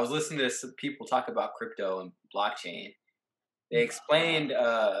 I was listening to some people talk about crypto and blockchain. They explained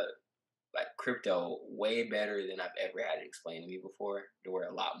like crypto way better than I've ever had it explained to me before, to where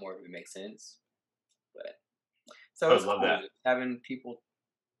a lot more of it makes sense. But so it's love that, having people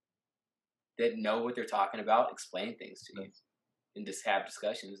that know what they're talking about explain things to you, and just have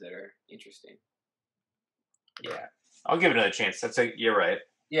discussions that are interesting. Yeah, I'll give it another chance. You're right.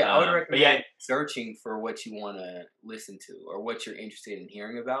 Yeah, I would recommend searching for what you want to listen to or what you're interested in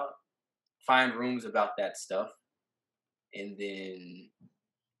hearing about. Find rooms about that stuff, and then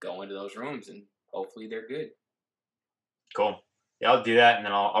go into those rooms, and hopefully they're good. Cool. Yeah, I'll do that, and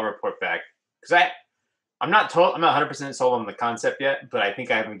then I'll report back, because I'm not 100% sold on the concept yet, but I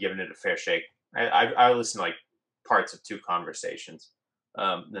think I haven't given it a fair shake. I listened to like parts of 2 conversations.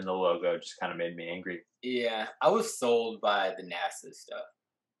 Then the logo just kind of made me angry. Yeah, I was sold by the NASA stuff.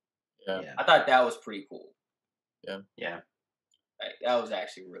 Yeah. I thought that was pretty cool. Yeah. Like, that was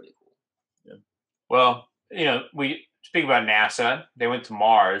actually really cool. Yeah. Well, we speak about NASA. They went to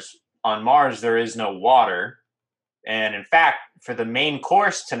Mars. On Mars, there is no water. And in fact, for the main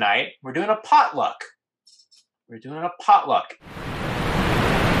course tonight, we're doing a potluck.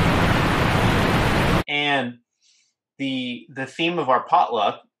 And the theme of our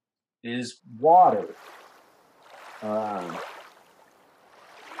potluck is water. So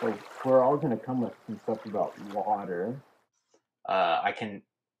we're all going to come with some stuff about water. I can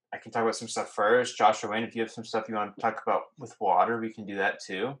talk about some stuff first. Josh or Wayne, if you have some stuff you want to talk about with water, we can do that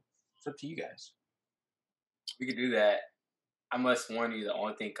too. It's up to you guys. We could do that. I must warn you, the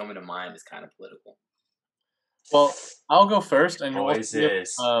only thing coming to mind is kind of political. Well, I'll go first, and always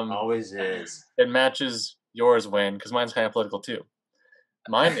is. Always is. It matches yours, Wayne, because mine's kind of political too.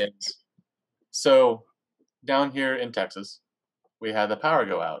 Mine is. So, down here in Texas, we had the power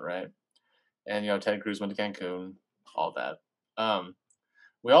go out, right? And Ted Cruz went to Cancun, all that.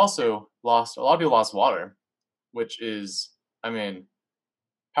 We also lost a lot of people lost water, which is, I mean,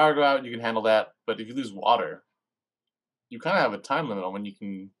 power go out, you can handle that, but if you lose water, you kind of have a time limit on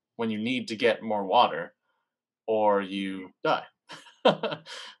when you need to get more water, or you die. I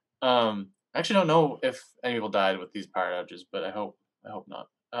actually don't know if any people died with these power outages, but I hope not.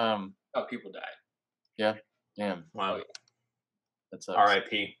 Oh, people died. Yeah, damn, Wow. that sucks.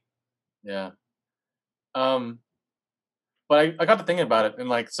 R.I.P. Yeah. But I got to thinking about it,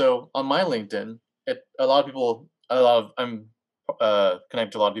 and so on my LinkedIn, I'm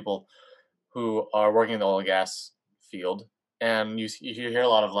connected to a lot of people who are working in the oil and gas field, and you hear a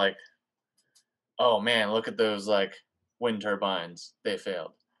lot of oh man, look at those wind turbines, they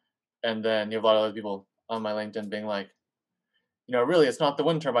failed, and then you have a lot of other people on my LinkedIn being really it's not the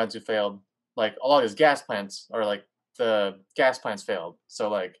wind turbines who failed, a lot of these gas plants or the gas plants failed,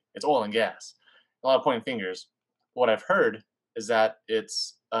 so it's oil and gas, a lot of pointing fingers. What I've heard is that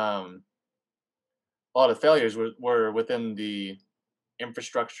it's a lot of failures were within the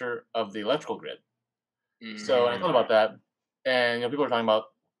infrastructure of the electrical grid. So I thought about that, and people are talking about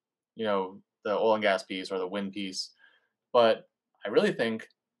the oil and gas piece or the wind piece, but I really think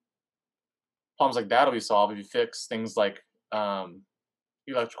problems like that will be solved if you fix things like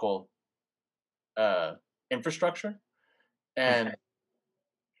electrical infrastructure. And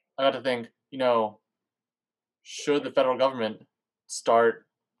I got to think, should the federal government start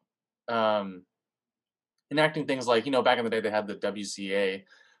enacting things back in the day they had the WCA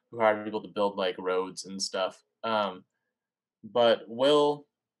who hired people to build roads and stuff. But will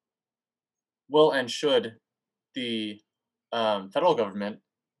and should the federal government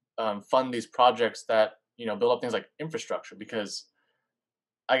fund these projects that build up things like infrastructure? Because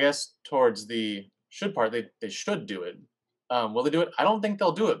I guess towards the should part, they should do it. Will they do it? I don't think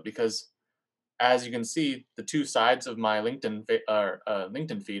they'll do it because, as you can see, the two sides of my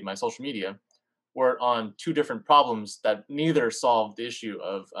LinkedIn feed, my social media, were on two different problems that neither solved the issue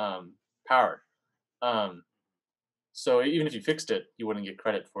of power. So even if you fixed it, you wouldn't get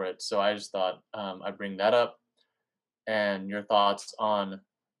credit for it. So I just thought I'd bring that up, and your thoughts on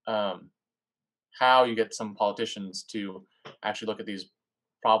how you get some politicians to actually look at these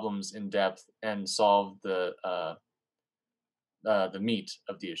problems in depth and solve the meat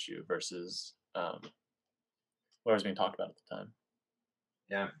of the issue versus what was being talked about at the time.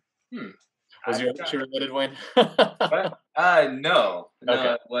 Yeah. Was your issue related, Wayne? No,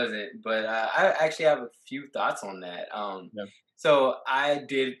 Okay. it wasn't. But I actually have a few thoughts on that. Yeah. So I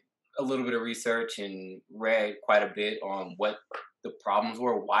did a little bit of research and read quite a bit on what the problems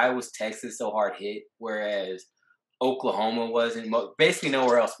were. Why was Texas so hard hit, whereas Oklahoma wasn't? Basically,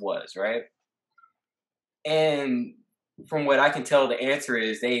 nowhere else was, right? And from what I can tell, the answer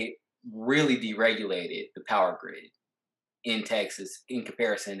is they really deregulated the power grid in Texas in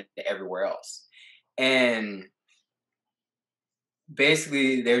comparison to everywhere else. And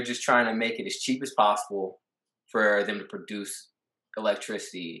basically, they're just trying to make it as cheap as possible for them to produce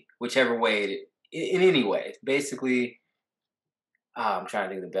electricity, whichever way, in any way. Basically, I'm trying to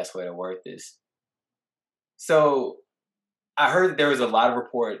think of the best way to word this. So I heard that there was a lot of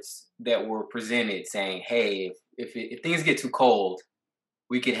reports that were presented saying, hey, if things get too cold,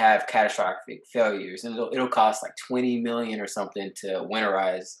 we could have catastrophic failures, and it'll cost like $20 million or something to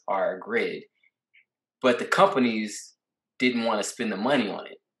winterize our grid. But the companies didn't want to spend the money on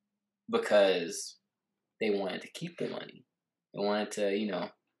it because they wanted to keep the money. They wanted to,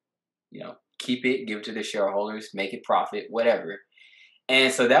 keep it, give it to the shareholders, make it profit, whatever.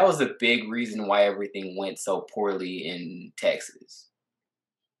 And so that was a big reason why everything went so poorly in Texas.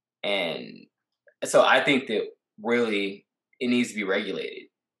 And so I think that really it needs to be regulated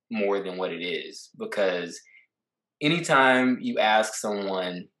more than what it is, because anytime you ask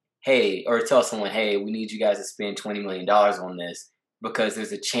someone, hey, or tell someone, hey, we need you guys to spend $20 million on this because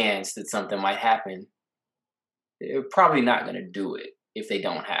there's a chance that something might happen, they're probably not going to do it if they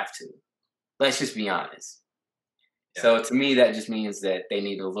don't have to. Let's just be honest. Yeah. So to me, that just means that they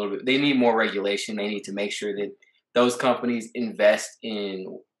need more regulation. They need to make sure that those companies invest in,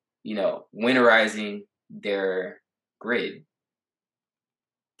 winterizing their grid.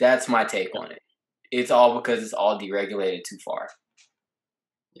 That's my take on it. It's all because it's all deregulated too far.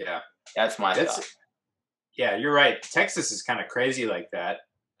 Yeah. That's my thought. Yeah, you're right. Texas is kind of crazy like that.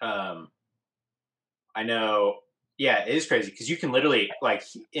 I know. Yeah, it is crazy because you can literally,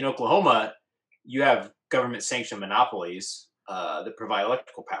 in Oklahoma, you have government sanctioned monopolies that provide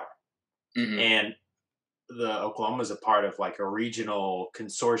electrical power. Mm-hmm. And Oklahoma is a part of a regional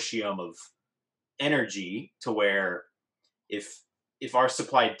consortium of energy to where if if our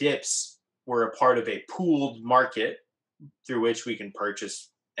supply dips, we're a part of a pooled market through which we can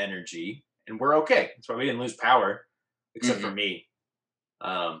purchase energy, and we're okay. That's why we didn't lose power, except for me,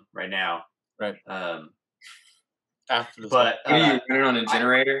 right now. Right. After this But What are you running on a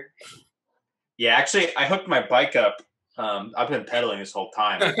generator? yeah, actually, I hooked my bike up. I've been pedaling this whole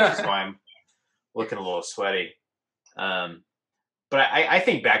time, which is why I'm looking a little sweaty. But I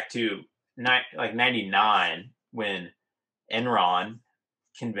think back to 99 when Enron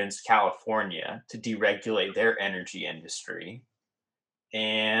convinced California to deregulate their energy industry.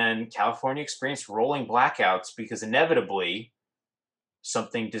 And California experienced rolling blackouts because inevitably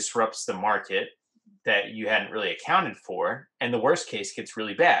something disrupts the market that you hadn't really accounted for. And the worst case gets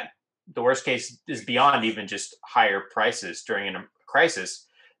really bad. The worst case is beyond even just higher prices during a crisis.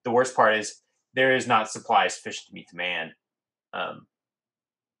 The worst part is there is not supply sufficient to meet demand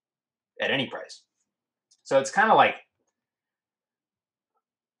at any price. So it's kind of like,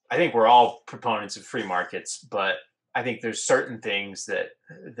 I think we're all proponents of free markets, but I think there's certain things that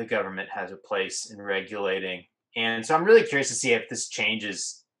the government has a place in regulating. And so I'm really curious to see if this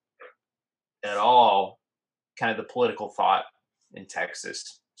changes at all kind of the political thought in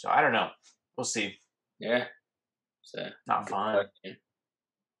Texas. So I don't know. We'll see. Yeah. So Not fun.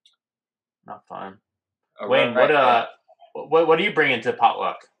 Not fun. All Wayne, right. what do you bring into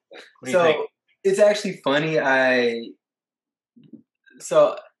potluck? What do you think? It's actually funny. I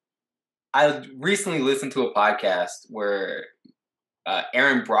recently listened to a podcast where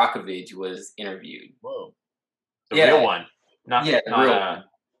Aaron Brockovich was interviewed. Whoa. The real one. Not the not real one.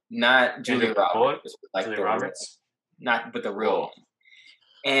 Not Julia Roberts. Like Julia Roberts. But the real one.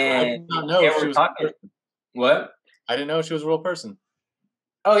 I And did not know she was talking. What? I didn't know she was a real person.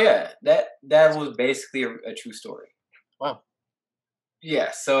 Oh yeah, that was basically a true story. Wow.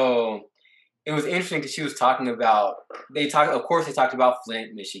 Yeah, so it was interesting because she was talking about they talked about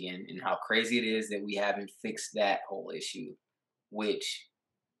Flint, Michigan, and how crazy it is that we haven't fixed that whole issue, which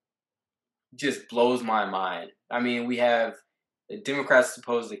just blows my mind. I mean, we have the Democrats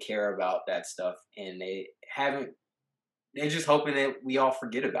supposed to care about that stuff, and they haven't. They're just hoping that we all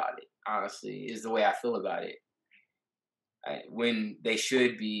forget about it. Honestly, is the way I feel about it. When they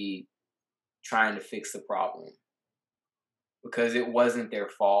should be trying to fix the problem, because it wasn't their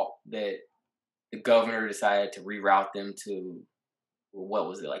fault that the governor decided to reroute them to, what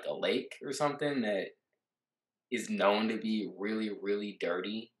was it, like a lake or something that is known to be really, really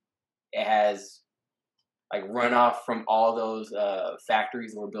dirty. It has like runoff from all those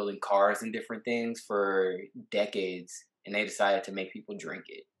factories that were building cars and different things for decades, and they decided to make people drink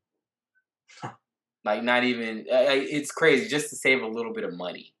it. Like, not even, it's crazy, just to save a little bit of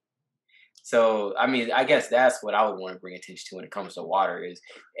money. So, I mean, I guess that's what I would want to bring attention to when it comes to water. Is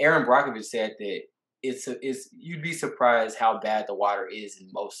Aaron Brockovich said that it's you'd be surprised how bad the water is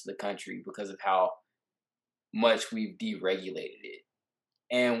in most of the country because of how much we've deregulated it.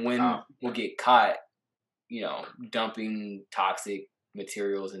 And when people get caught, dumping toxic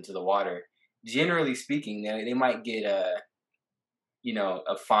materials into the water, generally speaking, they might get a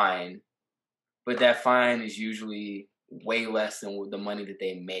fine, but that fine is usually way less than the money that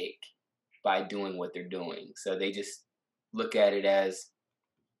they make by doing what they're doing. So they just look at it as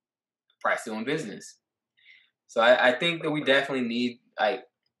price doing business. So I think that we definitely need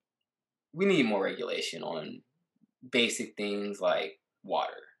more regulation on basic things like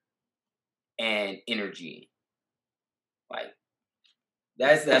water and energy. Like,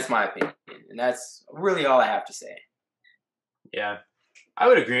 that's my opinion, and that's really all I have to say. Yeah, I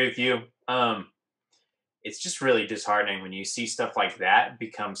would agree with you. It's just really disheartening when you see stuff like that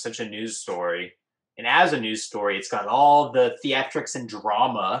become such a news story. And as a news story, it's got all the theatrics and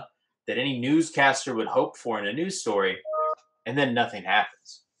drama that any newscaster would hope for in a news story, and then nothing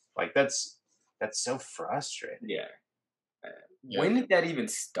happens. Like, that's so frustrating. Yeah. When did that even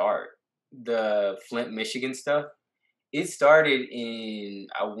start? The Flint, Michigan stuff? It started in,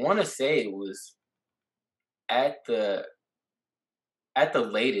 I want to say it was at the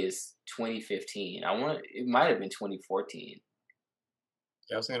latest 2015. It might have been 2014.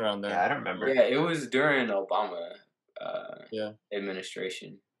 Yeah, I was thinking around there. Yeah, I don't remember. Yeah, it was during Obama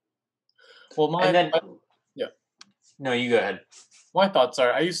administration. Well, No, you go ahead. My thoughts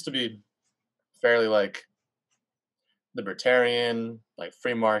are, I used to be fairly like libertarian, like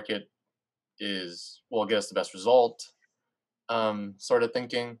free market will get us the best result, sort of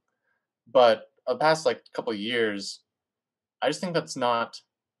thinking. But the past like couple of years, I just think that's not,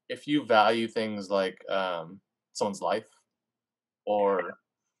 if you value things like someone's life, or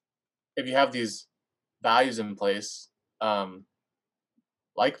if you have these values in place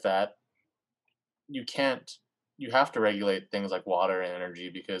like that, you can't you have to regulate things like water and energy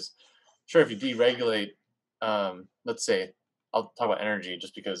because, sure, if you deregulate, let's say, I'll talk about energy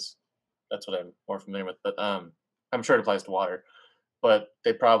just because that's what I'm more familiar with, but I'm sure it applies to water. But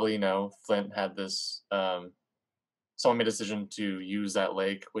they probably, Flint had this. Someone made a decision to use that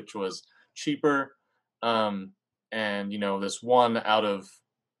lake, which was cheaper, and this one out of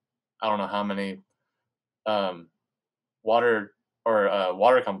I don't know how many um, water or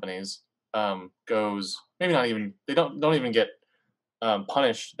water companies goes maybe not even they don't even get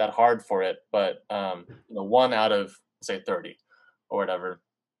punished that hard for it, but one out of say 30 or whatever,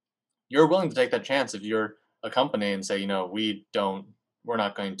 you're willing to take that chance if you're a company and say we're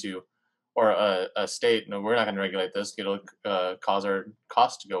not going to, or a state, no, we're not going to regulate this. It'll cause our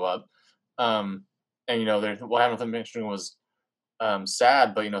cost to go up. And what happened with the Michigan was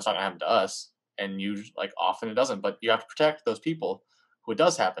sad, but it's not going to happen to us. And often it doesn't, but you have to protect those people who it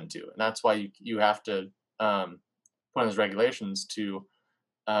does happen to, and that's why you have to put in those regulations to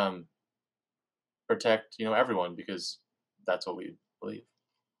protect everyone, because that's what we believe.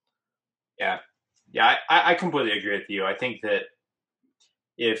 Yeah, I completely agree with you. I think that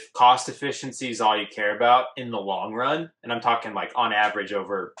if cost efficiency is all you care about in the long run, and I'm talking like on average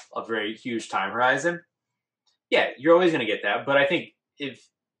over a very huge time horizon, yeah, you're always going to get that. But I think if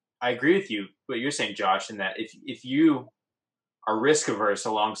I agree with you, what you're saying, Josh, in that if you are risk averse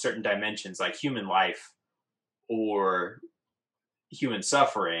along certain dimensions like human life or human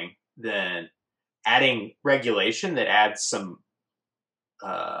suffering, then adding regulation that adds some,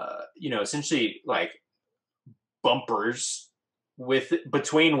 essentially like bumpers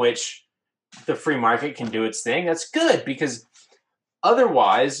between which the free market can do its thing, that's good, because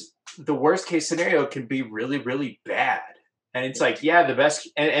otherwise the worst case scenario can be really, really bad. And it's like, yeah, the best,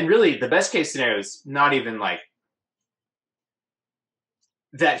 and really the best case scenario is not even like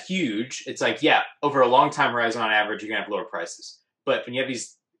that huge. It's like, yeah, over a long time horizon on average, you're gonna have lower prices. But when you have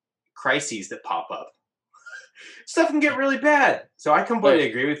these crises that pop up, stuff can get really bad. So I completely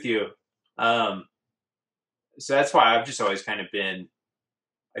agree with you. So that's why I've just always kind of been,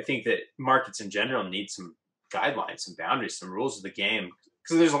 I think that markets in general need some guidelines, some boundaries, some rules of the game.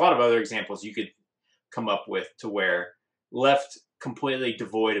 Because there's a lot of other examples you could come up with to where left completely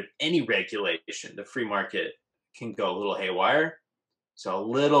devoid of any regulation, the free market can go a little haywire. So a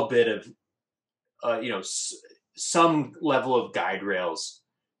little bit of, some level of guide rails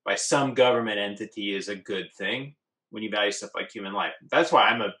by some government entity is a good thing when you value stuff like human life. That's why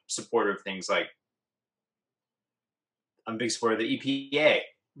I'm a supporter of things like, I'm a big supporter of the EPA.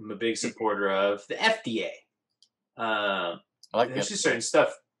 I'm a big supporter of the FDA. I like there's just certain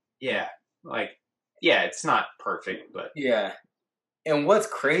stuff. Yeah. It's not perfect, but. Yeah. And what's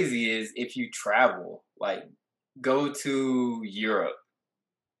crazy is if you travel, like go to Europe,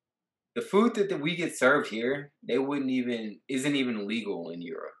 the food that we get served here, isn't even legal in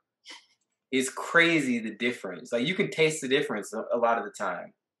Europe. It's crazy the difference. Like you can taste the difference a lot of the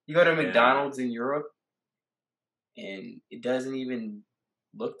time. You go to McDonald's in Europe, and it doesn't even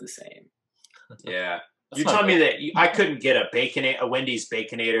look the same. Yeah. You're telling me that I couldn't get a Wendy's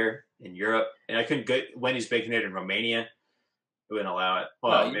Baconator in Europe, and I couldn't get Wendy's Baconator in Romania? They wouldn't allow it.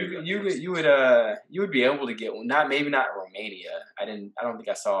 Well, no, you would be able to get one. Maybe not Romania. I don't think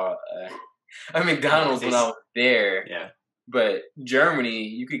I saw a McDonald's when I was there. Yeah. But Germany,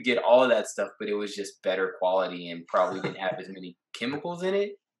 you could get all of that stuff, but it was just better quality and probably didn't have as many chemicals in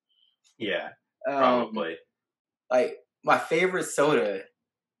it. Yeah, probably. Like my favorite soda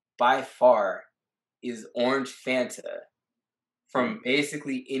by far is orange Fanta from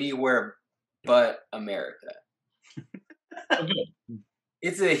basically anywhere but America.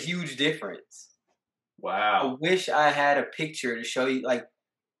 It's a huge difference. Wow. I wish I had a picture to show you. Like,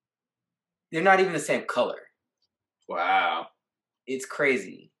 they're not even the same color. Wow. It's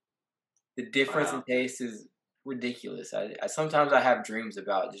crazy. The difference in taste is ridiculous. I sometimes I have dreams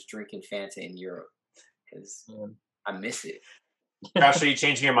about just drinking Fanta in Europe because I miss it. Josh, are you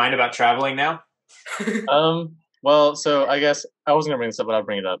changing your mind about traveling now? Well, so I guess I wasn't gonna bring this up, but I'll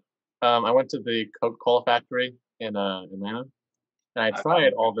bring it up. I went to the Coca-Cola factory in Atlanta, and I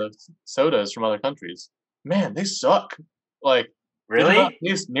tried all the sodas from other countries. Man, they suck. Like, really? They do not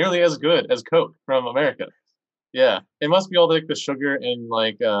taste nearly as good as Coke from America. Yeah, it must be all the sugar and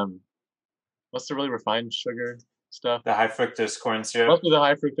what's the really refined sugar stuff? The high fructose corn syrup. Must be the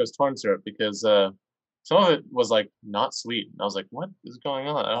high fructose corn syrup, because some of it was not sweet. And I was like, what is going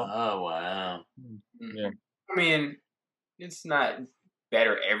on? Oh, wow. Yeah. I mean, it's not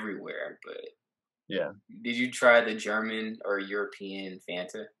better everywhere, but yeah. Did you try the German or European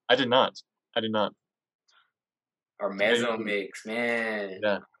Fanta? I did not. Or Mezzomix, man.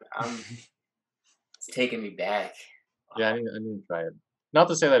 Yeah. It's taking me back. Yeah, I need to try it. Not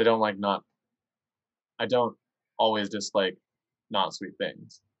to say that I don't I don't always dislike not sweet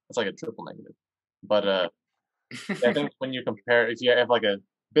things. It's like a triple negative. But I think when you compare, if you have like a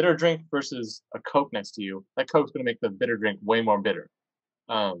bitter drink versus a Coke next to you, that Coke's gonna make the bitter drink way more bitter.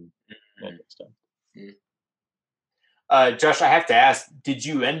 That good stuff. Josh, I have to ask, did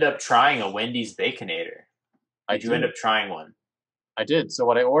you end up trying a Wendy's Baconator? Did you end up trying one? I did. So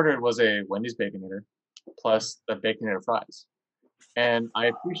what I ordered was a Wendy's Baconator plus the Baconator fries. And I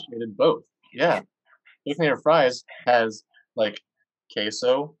appreciated both. Yeah. Baconator fries has like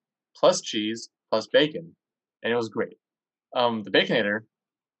queso plus cheese plus bacon. And it was great. The Baconator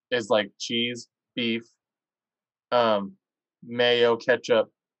is like cheese, beef, mayo, ketchup,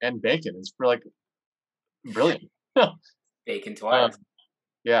 and bacon. It's for like brilliant. Bacon twice.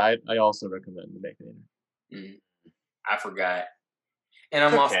 Yeah, I also recommend the Baconator. I forgot. And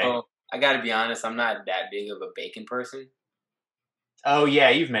I'm also, I gotta be honest, I'm not that big of a bacon person. Oh yeah,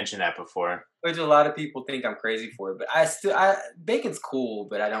 you've mentioned that before. Which a lot of people think I'm crazy for it, but bacon's cool,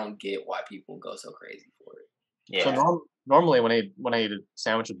 but I don't get why people go so crazy for it. Yeah. So normally when I eat a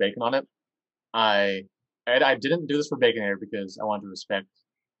sandwich with bacon on it, I didn't do this for Baconator because I wanted to respect,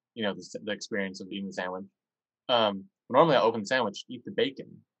 the experience of eating the sandwich. Normally I open the sandwich, eat the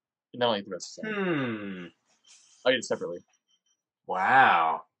bacon, and then I'll eat the rest of the sandwich. I'll eat it separately.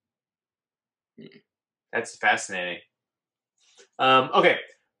 Wow. That's fascinating. Okay,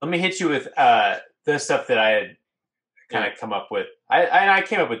 let me hit you with the stuff that I had kind of come up with. I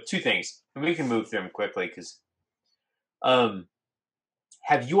came up with two things. We can move through them quickly because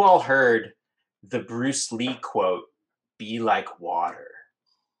have you all heard the Bruce Lee quote, "Be like water"?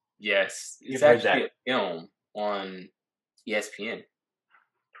 Yes. It's actually a film on ESPN.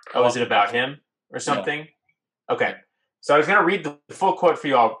 Oh, is it about him or something? Yeah. Okay. So I was going to read the full quote for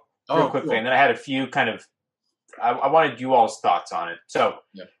you all real quickly, and then I had a few kind of, I wanted you all's thoughts on it. So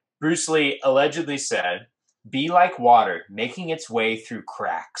Bruce Lee allegedly said, "Be like water, making its way through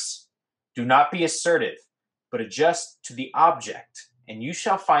cracks. Do not be assertive, but adjust to the object, and you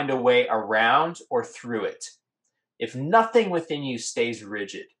shall find a way around or through it. If nothing within you stays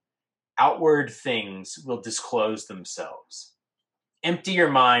rigid, outward things will disclose themselves. Empty your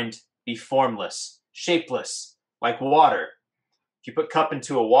mind, be formless, shapeless, like water. If you put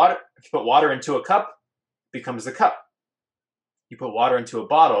water into a cup, it becomes the cup. You put water into a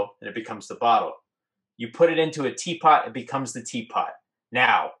bottle, and it becomes the bottle. You put it into a teapot, it becomes the teapot.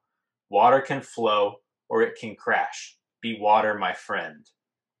 Now, water can flow or it can crash. Be water, my friend."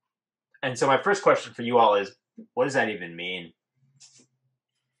 And so my first question for you all is, what does that even mean?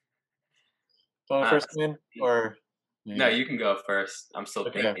 First, or no, you can go first. I'm still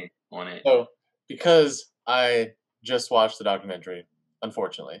thinking on it. So, because I just watched the documentary,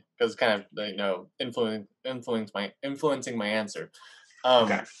 unfortunately, because it's kind of influencing my answer.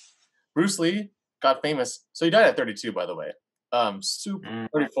 Bruce Lee got famous. So he died at 32, by the way.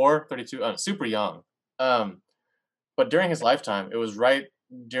 34, 32, super young. But during his lifetime, it was right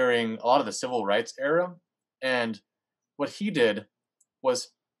during a lot of the civil rights era, and what he did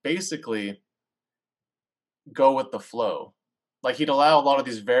was basically go with the flow. Like, he'd allow a lot of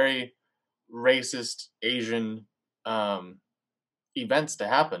these very racist Asian events to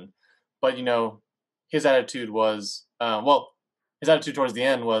happen, but his attitude was his attitude towards the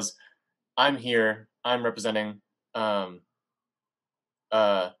end was, I'm here, I'm representing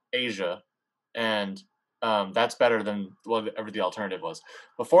Asia, and that's better than whatever the alternative was.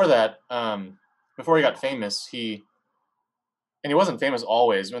 Before that, before he got famous, he wasn't famous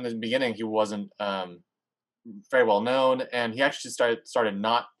always. In the beginning, he wasn't very well known, and he actually started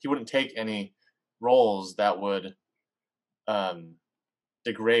not. He wouldn't take any roles that would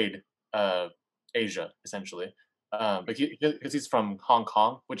degrade Asia, essentially, because he's from Hong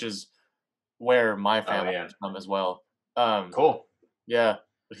Kong, which is where my family is from as well. Cool. Yeah,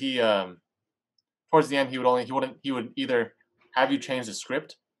 but he towards the end he would either have you change the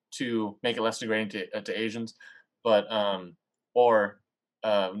script to make it less degrading to Asians, but or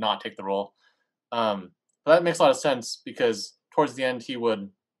not take the role. But that makes a lot of sense because towards the end he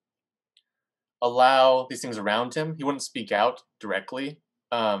would allow these things around him. He wouldn't speak out directly,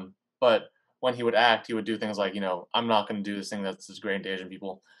 but when he would act, he would do things like, I'm not going to do this thing that's degrading to Asian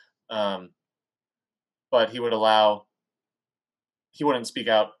people. But he wouldn't speak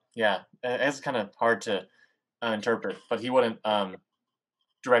out. Yeah, it's kind of hard to interpret, but he wouldn't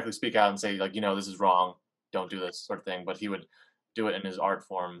directly speak out and say, like, this is wrong, don't do this sort of thing. But he would do it in his art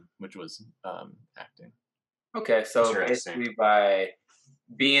form, which was acting. Okay, so basically by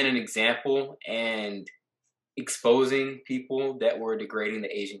being an example and exposing people that were degrading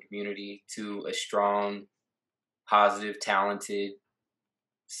the Asian community to a strong, positive, talented,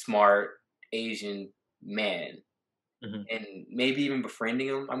 smart Asian man, Mhm. and maybe even befriending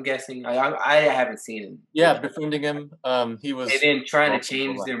him. I'm guessing. I haven't seen him. Yeah, befriending him. He And was then trying to welcome to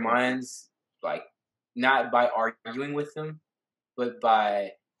change Black their Panther. minds, like not by arguing with them, but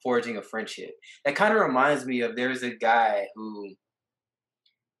by forging a friendship. That kind of reminds me of there's a guy who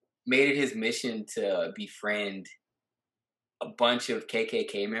made it his mission to befriend a bunch of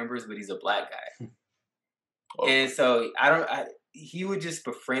KKK members, but he's a black guy. Oh, And so he would just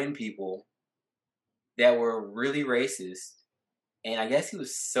befriend people that were really racist. And I guess he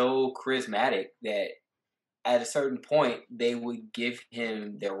was so charismatic that at a certain point they would give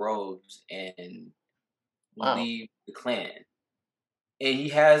him their robes and wow. leave the clan. And he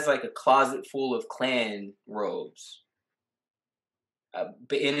has like a closet full of clan robes. But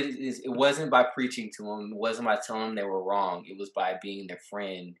it wasn't by preaching to them. It wasn't by telling them they were wrong. It was by being their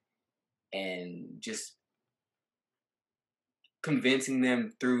friend and just convincing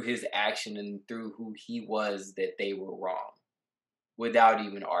them through his action and through who he was that they were wrong without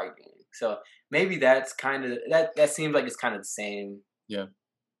even arguing. So maybe that's kind of that seems like it's kind of the same Yeah.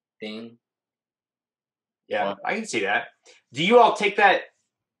 thing. Yeah, Wow. I can see that. Do you all take that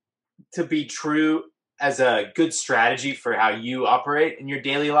to be true as a good strategy for how you operate in your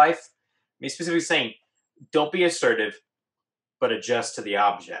daily life? I mean, specifically saying, don't be assertive, but adjust to the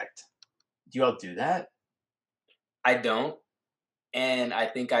object. Do you all do that? I don't, and I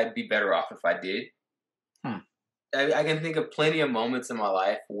think I'd be better off if I did. I can think of plenty of moments in my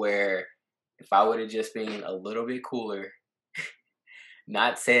life where if I would have just been a little bit cooler,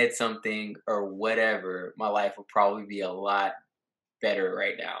 not said something or whatever, my life would probably be a lot better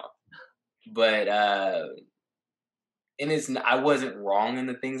right now. But I wasn't wrong in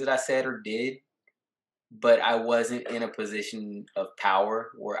the things that I said or did, but I wasn't in a position of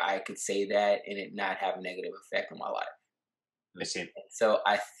power where I could say that and it not have a negative effect on my life. I see. So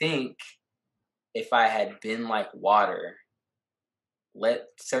I think if I had been like water, let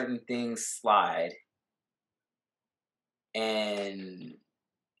certain things slide and,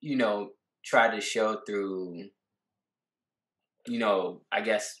 try to show through, I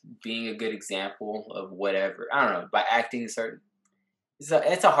guess being a good example of whatever. I don't know, by acting certain.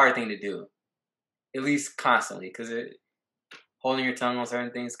 It's a hard thing to do, at least constantly, because holding your tongue on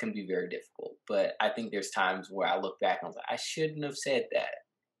certain things can be very difficult. But I think there's times where I look back and I was like, I shouldn't have said that.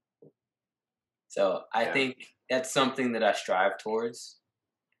 So I Yeah. think that's something that I strive towards.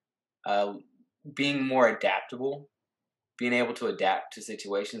 Being more adaptable, being able to adapt to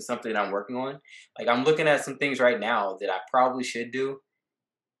situations, something that I'm working on. Like I'm looking at some things right now that I probably should do,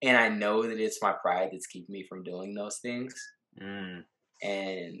 and I know that it's my pride that's keeping me from doing those things. Mm.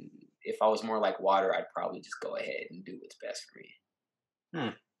 And if I was more like water, I'd probably just go ahead and do what's best for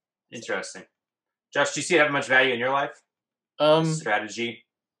me. Interesting. Josh, do you see it have much value in your life? Strategy?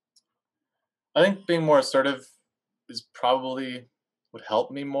 I think being more assertive is probably would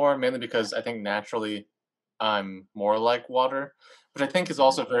help me more, mainly because I think naturally I'm more like water, which I think is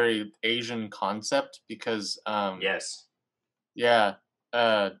also a very Asian concept because Yes. yeah,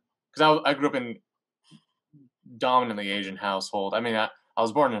 because I grew up in dominantly Asian household. I mean, I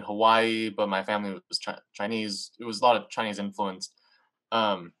was born in Hawaii, but my family was Chinese. It was a lot of Chinese influenced,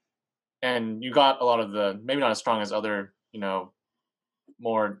 and you got a lot of the maybe not as strong as other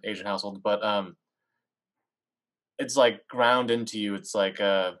more Asian households, but it's like ground into you. It's like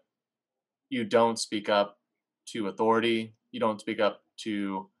you don't speak up to authority. You don't speak up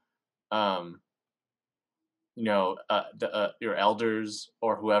to your elders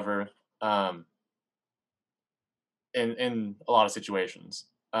or whoever in a lot of situations.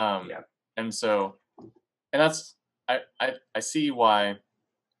 Yeah. And so, and that's I see why a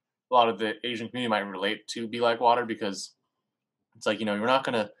lot of the Asian community might relate to Be Like Water, because it's like, you're not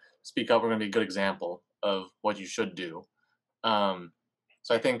going to speak up. We're going to be a good example of what you should do. So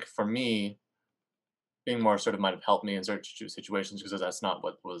I think for me, being more assertive might have helped me in certain situations because that's not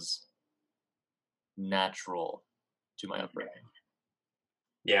what was natural to my upbringing.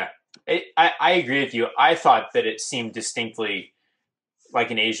 Yeah. I agree with you. I thought that it seemed distinctly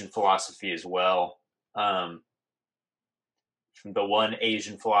like an Asian philosophy as well. From the one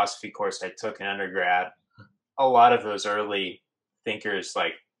Asian philosophy course I took in undergrad, a lot of those early thinkers,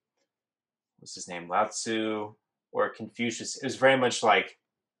 like, what's his name, Lao Tzu or Confucius, it was very much like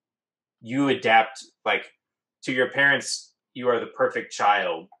you adapt, like, to your parents, you are the perfect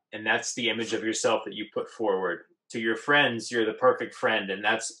child, and that's the image of yourself that you put forward. To your friends, you're the perfect friend, and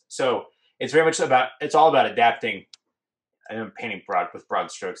that's so. It's very much it's all about adapting. I'm painting with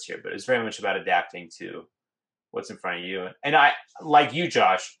broad strokes here, but it's very much about adapting to what's in front of you. And I, like you,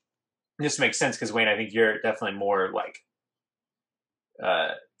 Josh, this makes sense because Wayne, I think you're definitely more like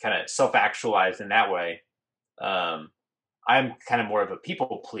kind of self-actualized in that way. I'm kind of more of a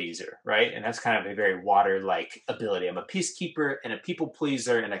people pleaser, right? And that's kind of a very water-like ability. I'm a peacekeeper and a people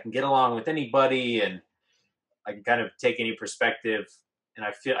pleaser, and I can get along with anybody, and I can kind of take any perspective. And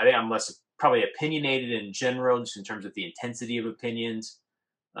I think I'm less probably opinionated in general, just in terms of the intensity of opinions.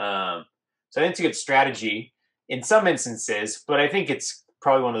 So I think it's a good strategy in some instances, but I think it's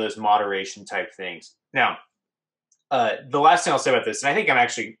probably one of those moderation type things. Now, the last thing I'll say about this, and I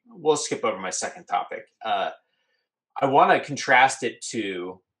think we'll skip over my second topic. I want to contrast it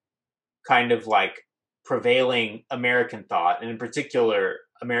to kind of like prevailing American thought, and in particular,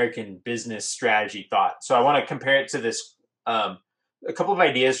 American business strategy thought. So I want to compare it to this, a couple of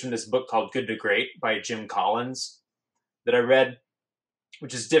ideas from this book called Good to Great by Jim Collins that I read,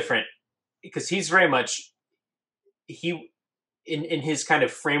 which is different because he's very much, in his kind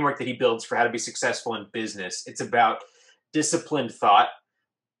of framework that he builds for how to be successful in business, it's about disciplined thought.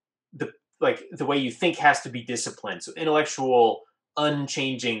 The way you think has to be disciplined. So intellectual,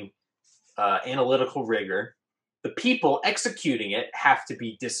 unchanging, analytical rigor. The people executing it have to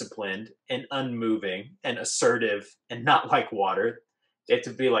be disciplined and unmoving and assertive and not like water. They have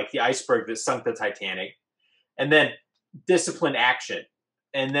to be like the iceberg that sunk the Titanic. And then disciplined action.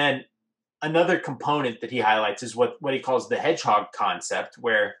 And then another component that he highlights is what he calls the hedgehog concept,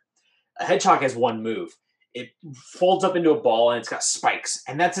 where a hedgehog has one move. It folds up into a ball and it's got spikes,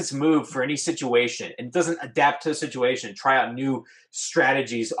 and that's its move for any situation. And it doesn't adapt to the situation, try out new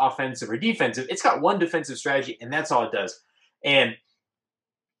strategies, offensive or defensive. It's got one defensive strategy, and that's all it does. And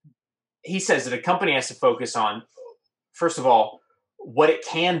he says that a company has to focus on, first of all, what it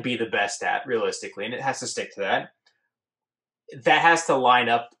can be the best at realistically, and it has to stick to that. That has to line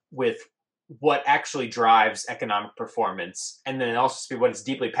up with what actually drives economic performance, and then it also be what it's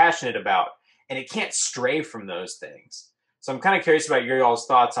deeply passionate about. And it can't stray from those things. So I'm kind of curious about your all's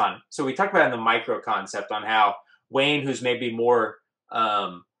thoughts on. So we talked about in the micro concept on how Wayne, who's maybe more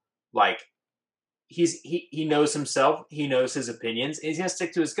like he knows himself, he knows his opinions, and he's gonna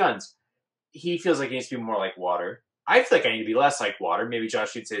stick to his guns. He feels like he needs to be more like water. I feel like I need to be less like water. Maybe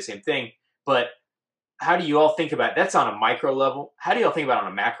Josh should say the same thing. But how do you all think about that's on a micro level? How do you all think about it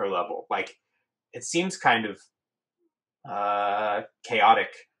on a macro level? Like it seems kind of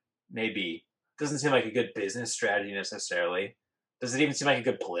chaotic, maybe. Doesn't seem like a good business strategy necessarily. Does it even seem like a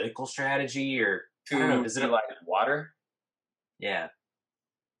good political strategy, or I don't know? Does it like water? Yeah,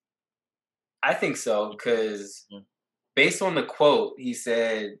 I think so because based on the quote, he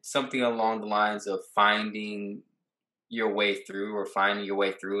said something along the lines of finding your way through or finding your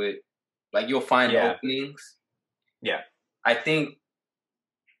way through it. Like you'll find openings. Yeah, I think,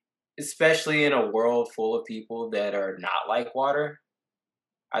 especially in a world full of people that are not like water.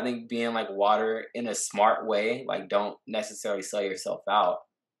 I think being like water in a smart way, like don't necessarily sell yourself out,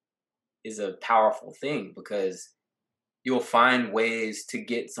 is a powerful thing because you'll find ways to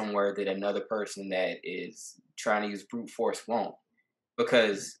get somewhere that another person that is trying to use brute force won't.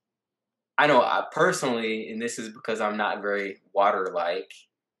 Because I know I personally, and this is because I'm not very water-like,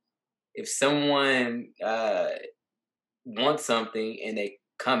 if someone wants something and they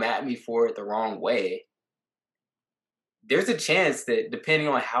come at me for it the wrong way, there's a chance that depending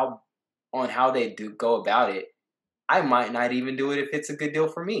on how they do go about it, I might not even do it if it's a good deal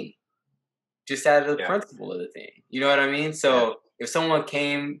for me. Just out of the principle of the thing. You know what I mean? So if someone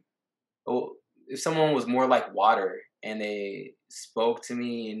was more like water and they spoke to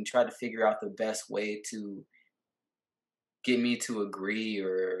me and tried to figure out the best way to get me to agree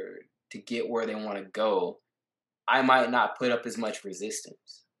or to get where they want to go, I might not put up as much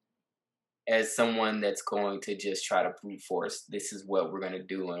resistance as someone that's going to just try to brute force, this is what we're going to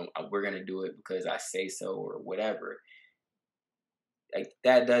do, and we're going to do it because I say so or whatever. Like,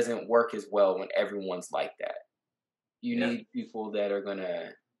 that doesn't work as well when everyone's like that. You need people that are going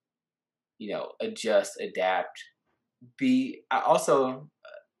to, adjust, adapt. I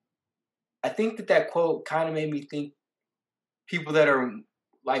think that quote kind of made me think people that are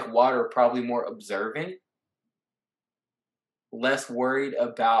like water are probably more observant, less worried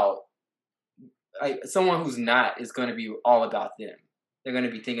about. Like someone who's not is going to be all about them. They're going to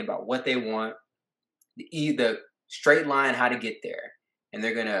be thinking about what they want, the straight line, how to get there. And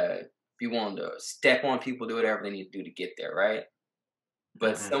they're going to be willing to step on people, do whatever they need to do to get there, right?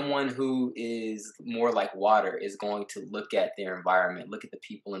 But someone who is more like water is going to look at their environment, look at the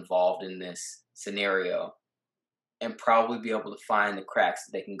people involved in this scenario, and probably be able to find the cracks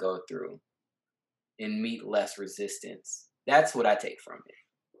that they can go through and meet less resistance. That's what I take from it.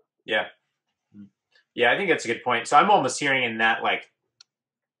 Yeah. Yeah, I think that's a good point. So I'm almost hearing in that, like,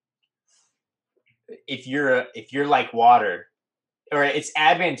 if you're like water, or it's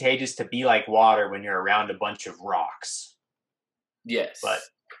advantageous to be like water when you're around a bunch of rocks. Yes. But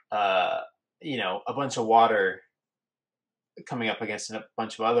a bunch of water coming up against a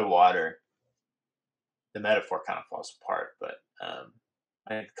bunch of other water, the metaphor kind of falls apart. But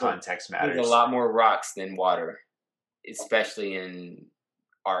I think context matters. There's a lot more rocks than water, especially in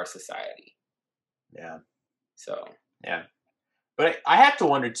our society. Yeah. So. Yeah. But I have to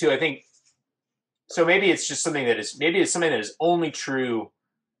wonder too. I think so. Maybe it's just something that is only true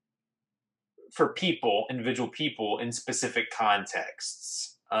for people, individual people, in specific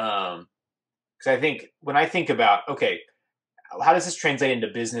contexts. Because I think when I think about, okay, how does this translate into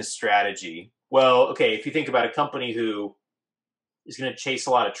business strategy? Well, okay, if you think about a company who is going to chase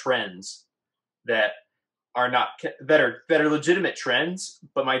a lot of trends that are legitimate trends,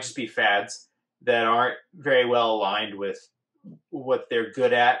 but might just be fads that aren't very well aligned with what they're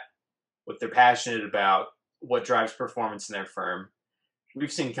good at, what they're passionate about, what drives performance in their firm.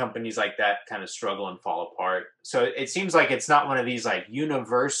 We've seen companies like that kind of struggle and fall apart. So it seems like it's not one of these like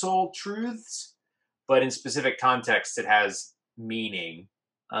universal truths, but in specific contexts, it has meaning.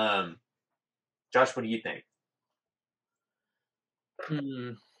 Josh, what do you think?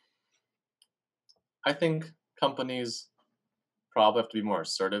 I think companies probably have to be more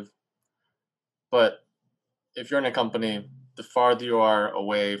assertive. But if you're in a company, the farther you are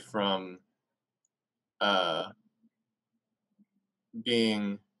away from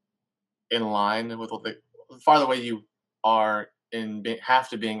being in line with what the farther away you are have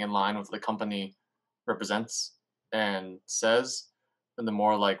to being in line with what the company represents and says, then the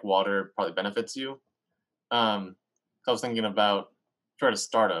more like water probably benefits you. I was thinking about if you're at a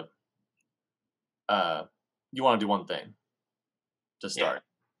startup, you want to do one thing to start.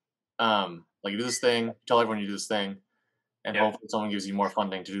 Like you do this thing, you tell everyone you do this thing, and hopefully someone gives you more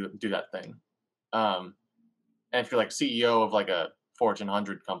funding to do that thing. And if you're like CEO of like a Fortune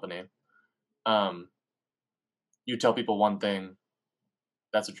 100 company, you tell people one thing,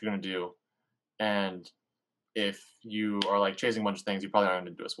 that's what you're going to do. And if you are like chasing a bunch of things, you probably aren't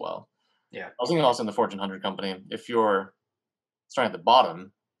going to do as well. Yeah. I was thinking also in the Fortune 100 company, if you're starting at the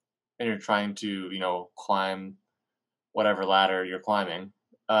bottom and you're trying to, climb whatever ladder you're climbing,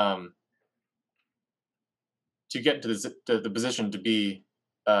 to get to the position to be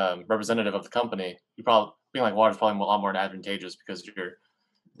representative of the company, you probably being like water is probably a lot more advantageous because you're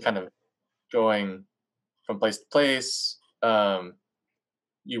kind of going from place to place.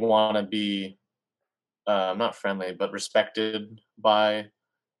 You want to be not friendly, but respected by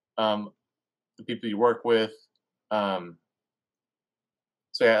the people you work with.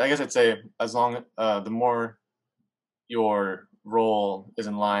 So yeah, I guess I'd say as long the more your role is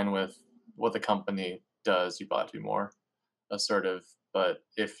in line with what the company does, you probably have to be more assertive. But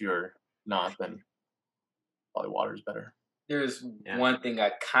if you're not, then probably water is better. There's one thing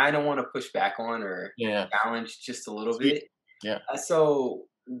I kind of want to push back on or challenge just a little bit. Yeah. So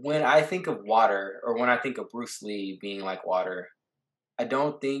when I think of water, or when I think of Bruce Lee being like water, I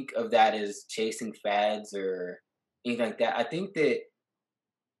don't think of that as chasing fads or anything like that. I think that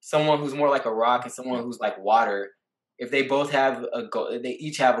someone who's more like a rock and someone who's like water, if they both have a goal, they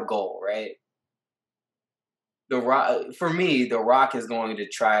each have a goal, right? The rock, for me, the rock is going to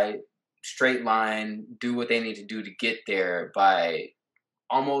try straight line, do what they need to do to get there by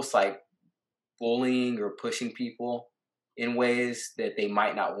almost like bullying or pushing people in ways that they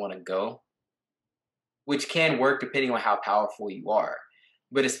might not want to go, which can work depending on how powerful you are.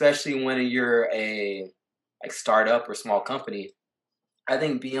 But especially when you're a like startup or small company, I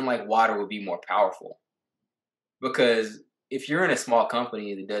think being like water would be more powerful. Because if you're in a small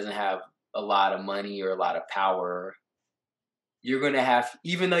company that doesn't have a lot of money or a lot of power, you're going to have,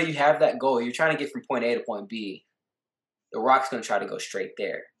 even though you have that goal, you're trying to get from point A to point B, the rock's going to try to go straight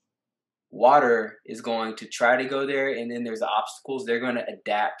there. Water is going to try to go there, and then there's the obstacles. They're going to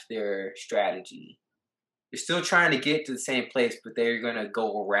adapt their strategy. They're still trying to get to the same place, but they're going to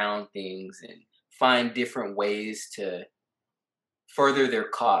go around things and find different ways to further their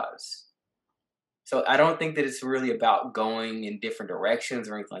cause. So I don't think that it's really about going in different directions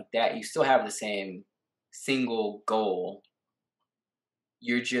or anything like that. You still have the same single goal.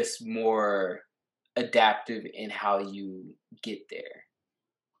 You're just more adaptive in how you get there.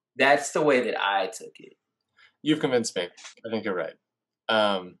 That's the way that I took it. You've convinced me. I think you're right.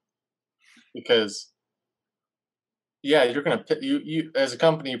 Because you're gonna you as a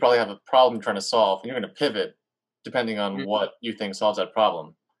company, you probably have a problem trying to solve, and you're gonna pivot depending on what you think solves that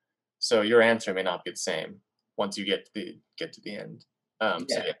problem. So your answer may not be the same once you get to the end.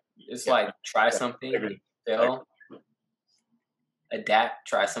 It's Yeah. like try Yeah, something, agreed. fail, adapt,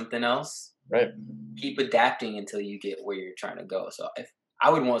 try something else. Right. Keep adapting until you get where you're trying to go. So if I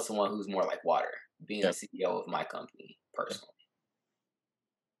would want someone who's more like water, being Yeah. the CEO of my company personally.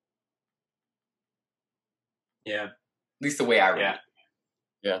 Yeah. At least the way I read Yeah. it.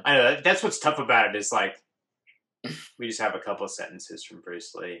 Yeah. I know that's what's tough about it is like we just have a couple of sentences from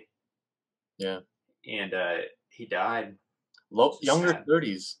Bruce Lee. Yeah. And he died. Younger sad.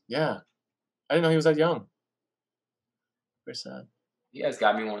 30s. Yeah. I didn't know he was that young. Very sad. You guys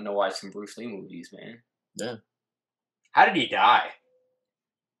got me wanting to watch some Bruce Lee movies, man. Yeah. How did he die?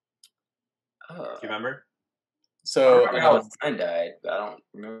 Uh, Do you remember? I So, remember how his son died, but I don't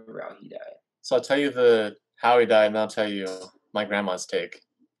remember how he died. so I'll tell you how he died, and I'll tell you my grandma's take.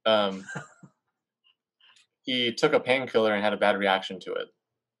 He took a painkiller and had a bad reaction to it.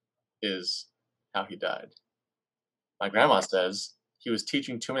 Is how he died. My grandma says he was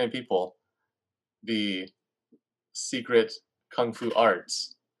teaching too many people the secret kung fu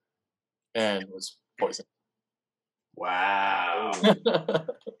arts and was poisoned. Wow. Ooh.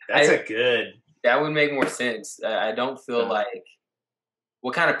 That's a good. That would make more sense. I don't feel Yeah. like.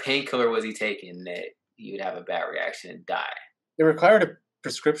 What kind of painkiller was he taking that he would have a bad reaction and die? It required a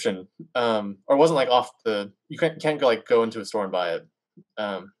prescription, or it wasn't like off the. You can't go into a store and buy it.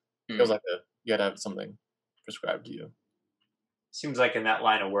 It was like you had to have something prescribed to you. Seems like in that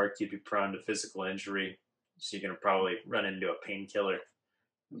line of work you'd be prone to physical injury, so you're gonna probably run into a painkiller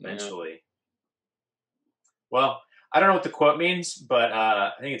eventually. Well, I don't know what the quote means, but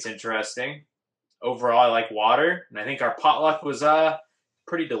I think it's interesting. Overall, I like water, and I think our potluck was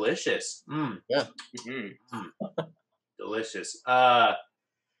pretty delicious. Yeah. Delicious.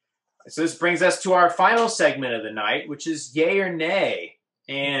 So this brings us to our final segment of the night, which is yay or nay.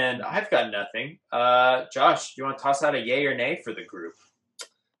 And I've got nothing. Josh, do you want to toss out a yay or nay for the group?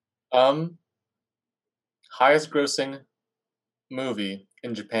 Highest grossing movie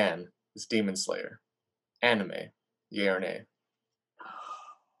in Japan is Demon Slayer. Anime. Yay or nay?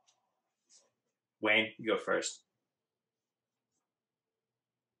 Wayne, you go first.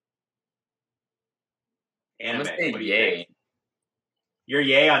 Anime. I'm gonna say What do you yay. think? You're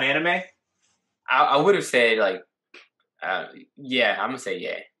yay on anime? I would have said like, yeah. I'm gonna say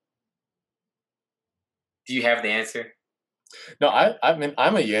yay. Do you have the answer? No, I mean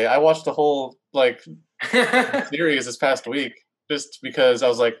I'm a yay. I watched the whole series this past week just because I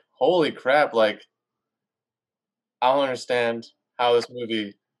was like, holy crap! Like, I don't understand how this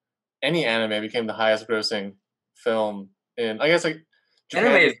movie, any anime, became the highest grossing film in. I guess like Japan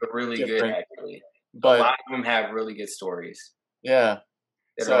Anime is really good different, actually. but a lot of them have really good stories yeah,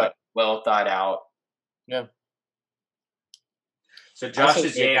 that so are like well thought out. yeah. So Josh Also,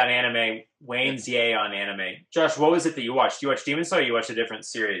 is yay on anime. Wayne's yay on anime. Josh, what was it that you watched? You watched Demon Slayer or you watched a different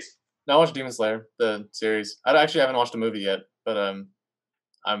series? No, I watched Demon Slayer, the series. I actually haven't watched a movie yet, but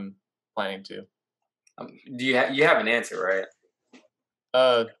I'm planning to. Do you have an answer, right?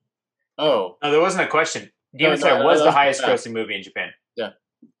 Oh, No, there wasn't a question. Demon Slayer was the highest grossing movie in Japan. Yeah.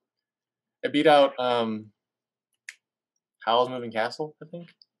 It beat out Howl's Moving Castle, I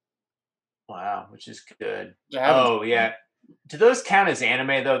think. Wow, which is good. Oh, yeah. Do those count as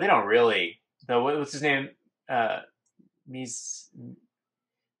anime though? They don't really. Though what's his name? Mizaki.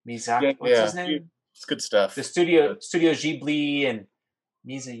 What's his name? It's good stuff. The Studio Ghibli and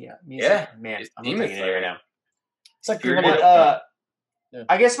Miyazaki. Yeah, Man, I'm Demon looking at it right now. It's like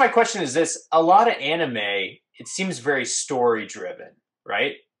I guess my question is this: a lot of anime, it seems very story driven,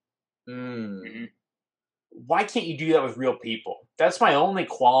 right? Mm-hmm. Why can't you do that with real people? That's my only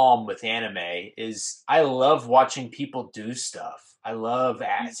qualm with anime. Is I love watching people do stuff. I love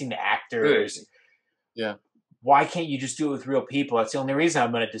seeing the actors. Good. Yeah. Why can't you just do it with real people? That's the only reason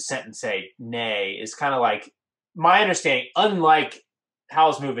I'm going to dissent and say nay. Is kind of like my understanding. Unlike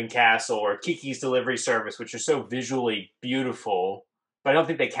Howl's Moving Castle or Kiki's Delivery Service, which are so visually beautiful, but I don't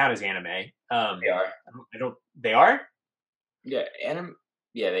think they count as anime. They are. They are? Yeah, anime.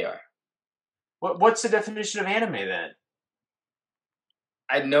 Yeah, they are. What's the definition of anime then?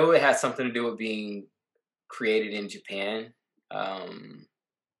 I know it has something to do with being created in Japan, and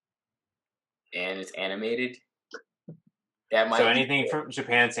it's animated. That might. So anything from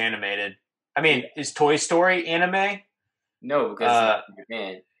Japan's animated. I mean, is Toy Story anime? No, because it's not in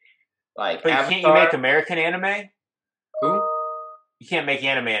Japan. Like, but Avatar, can't you make American anime? Who? You can't make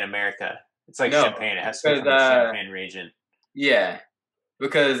anime in America. It's like No, Champagne. It has to be from the Champagne region. Yeah,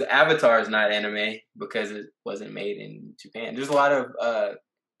 because Avatar is not anime because it wasn't made in Japan. There's a lot of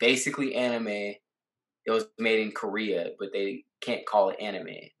basically anime that was made in Korea, but they can't call it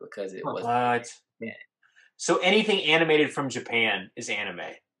anime because it wasn't. What? Yeah. So anything animated from Japan is anime.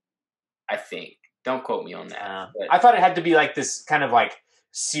 I think. Don't quote me on that. But I thought it had to be like this kind of like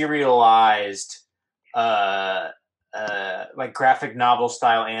serialized, like graphic novel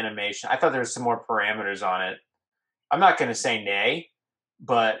style animation. I thought there was some more parameters on it. I'm not going to say nay,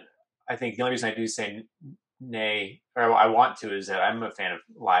 but I think the only reason I do say nay, or I want to, is that I'm a fan of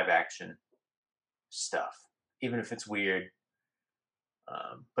live action stuff, even if it's weird.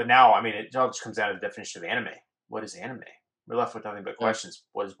 But now, I mean, it all just comes down to the definition of anime. What is anime? We're left with nothing but questions.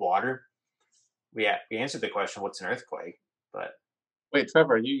 What is water? We answered the question, what's an earthquake? But Wait,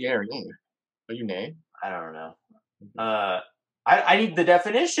 Trevor, are you yay or nay? Are you nay? I don't know. I need the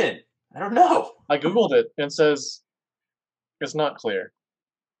definition. I don't know. I googled it and it says it's not clear.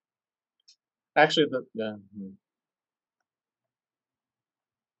 Actually,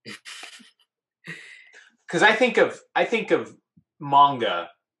 Because I think of manga,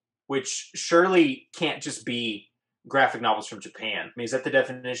 which surely can't just be graphic novels from Japan. I mean, is that the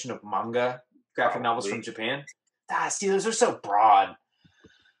definition of manga? Graphic novels from Japan? See, those are so broad.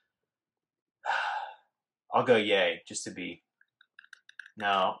 I'll go yay, just to be.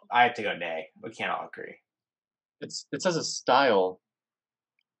 No, I have to go nay. We can't all agree. it says a style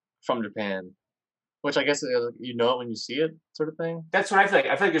from Japan, which I guess you know it when you see it, sort of thing. That's what I feel like.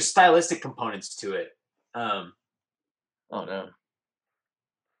 I feel like there's stylistic components to it. Oh no.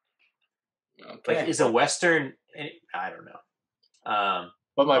 Okay. Like, is a Western? I don't know.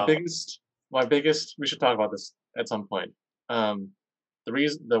 But my biggest, we should talk about this at some point.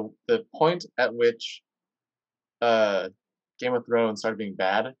 The point at which Game of Thrones started being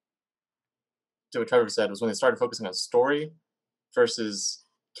bad, to what Trevor said, was when they started focusing on story versus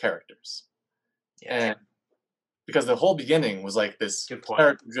characters. Yeah. And because the whole beginning was like this Good point.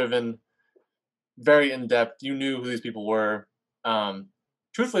 character-driven, very in-depth. You knew who these people were.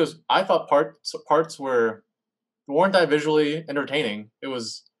 Truthfully, I thought parts weren't that visually entertaining. It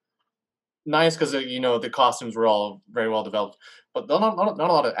was nice because the costumes were all very well developed, but not a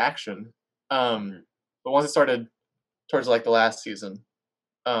lot of action. But once it started towards like the last season,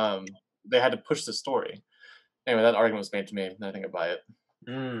 they had to push the story. Anyway, that argument was made to me, and I think I buy it.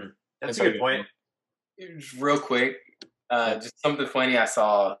 That's a good point. Real quick, just something funny I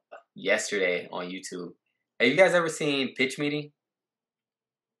saw yesterday on YouTube. Have you guys ever seen Pitch Meeting?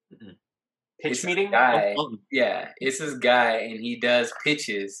 Pitch Meeting? Guy, yeah, it's this guy, and he does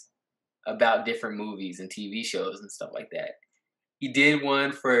pitches about different movies and TV shows and stuff like that. He did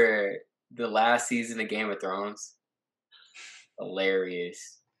one for the last season of Game of Thrones.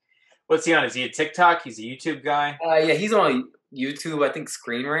 Hilarious. What's he on? Is he a TikTok? He's a YouTube guy? Yeah, he's on YouTube. I think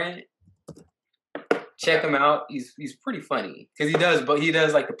Screen Rant. Check him out. He's pretty funny because he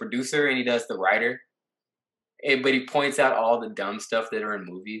does like the producer and he does the writer. But he points out all the dumb stuff that are in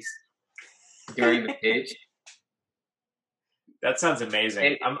movies during the pitch. That sounds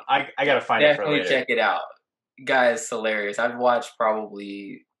amazing. I gotta find it for later. Definitely check it out. Guy is hilarious. I've watched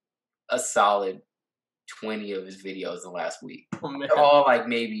probably a solid 20 of his videos in the last week. Oh, They're all like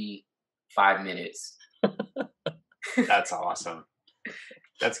maybe 5 minutes. That's awesome.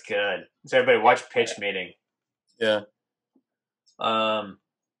 That's good. So everybody watch Pitch Meeting. Yeah.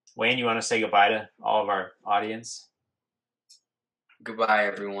 Wayne, you want to say goodbye to all of our audience? Goodbye,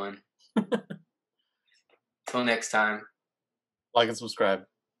 everyone. Till next time. Like and subscribe.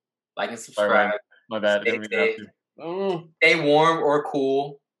 Like and subscribe. My bad. Stay safe. Stay warm or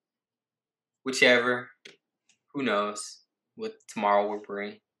cool. Whichever. Who knows what tomorrow will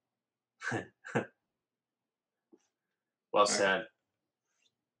bring. Well said.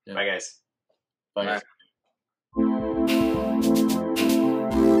 Yeah. Bye, guys. Bye. Bye.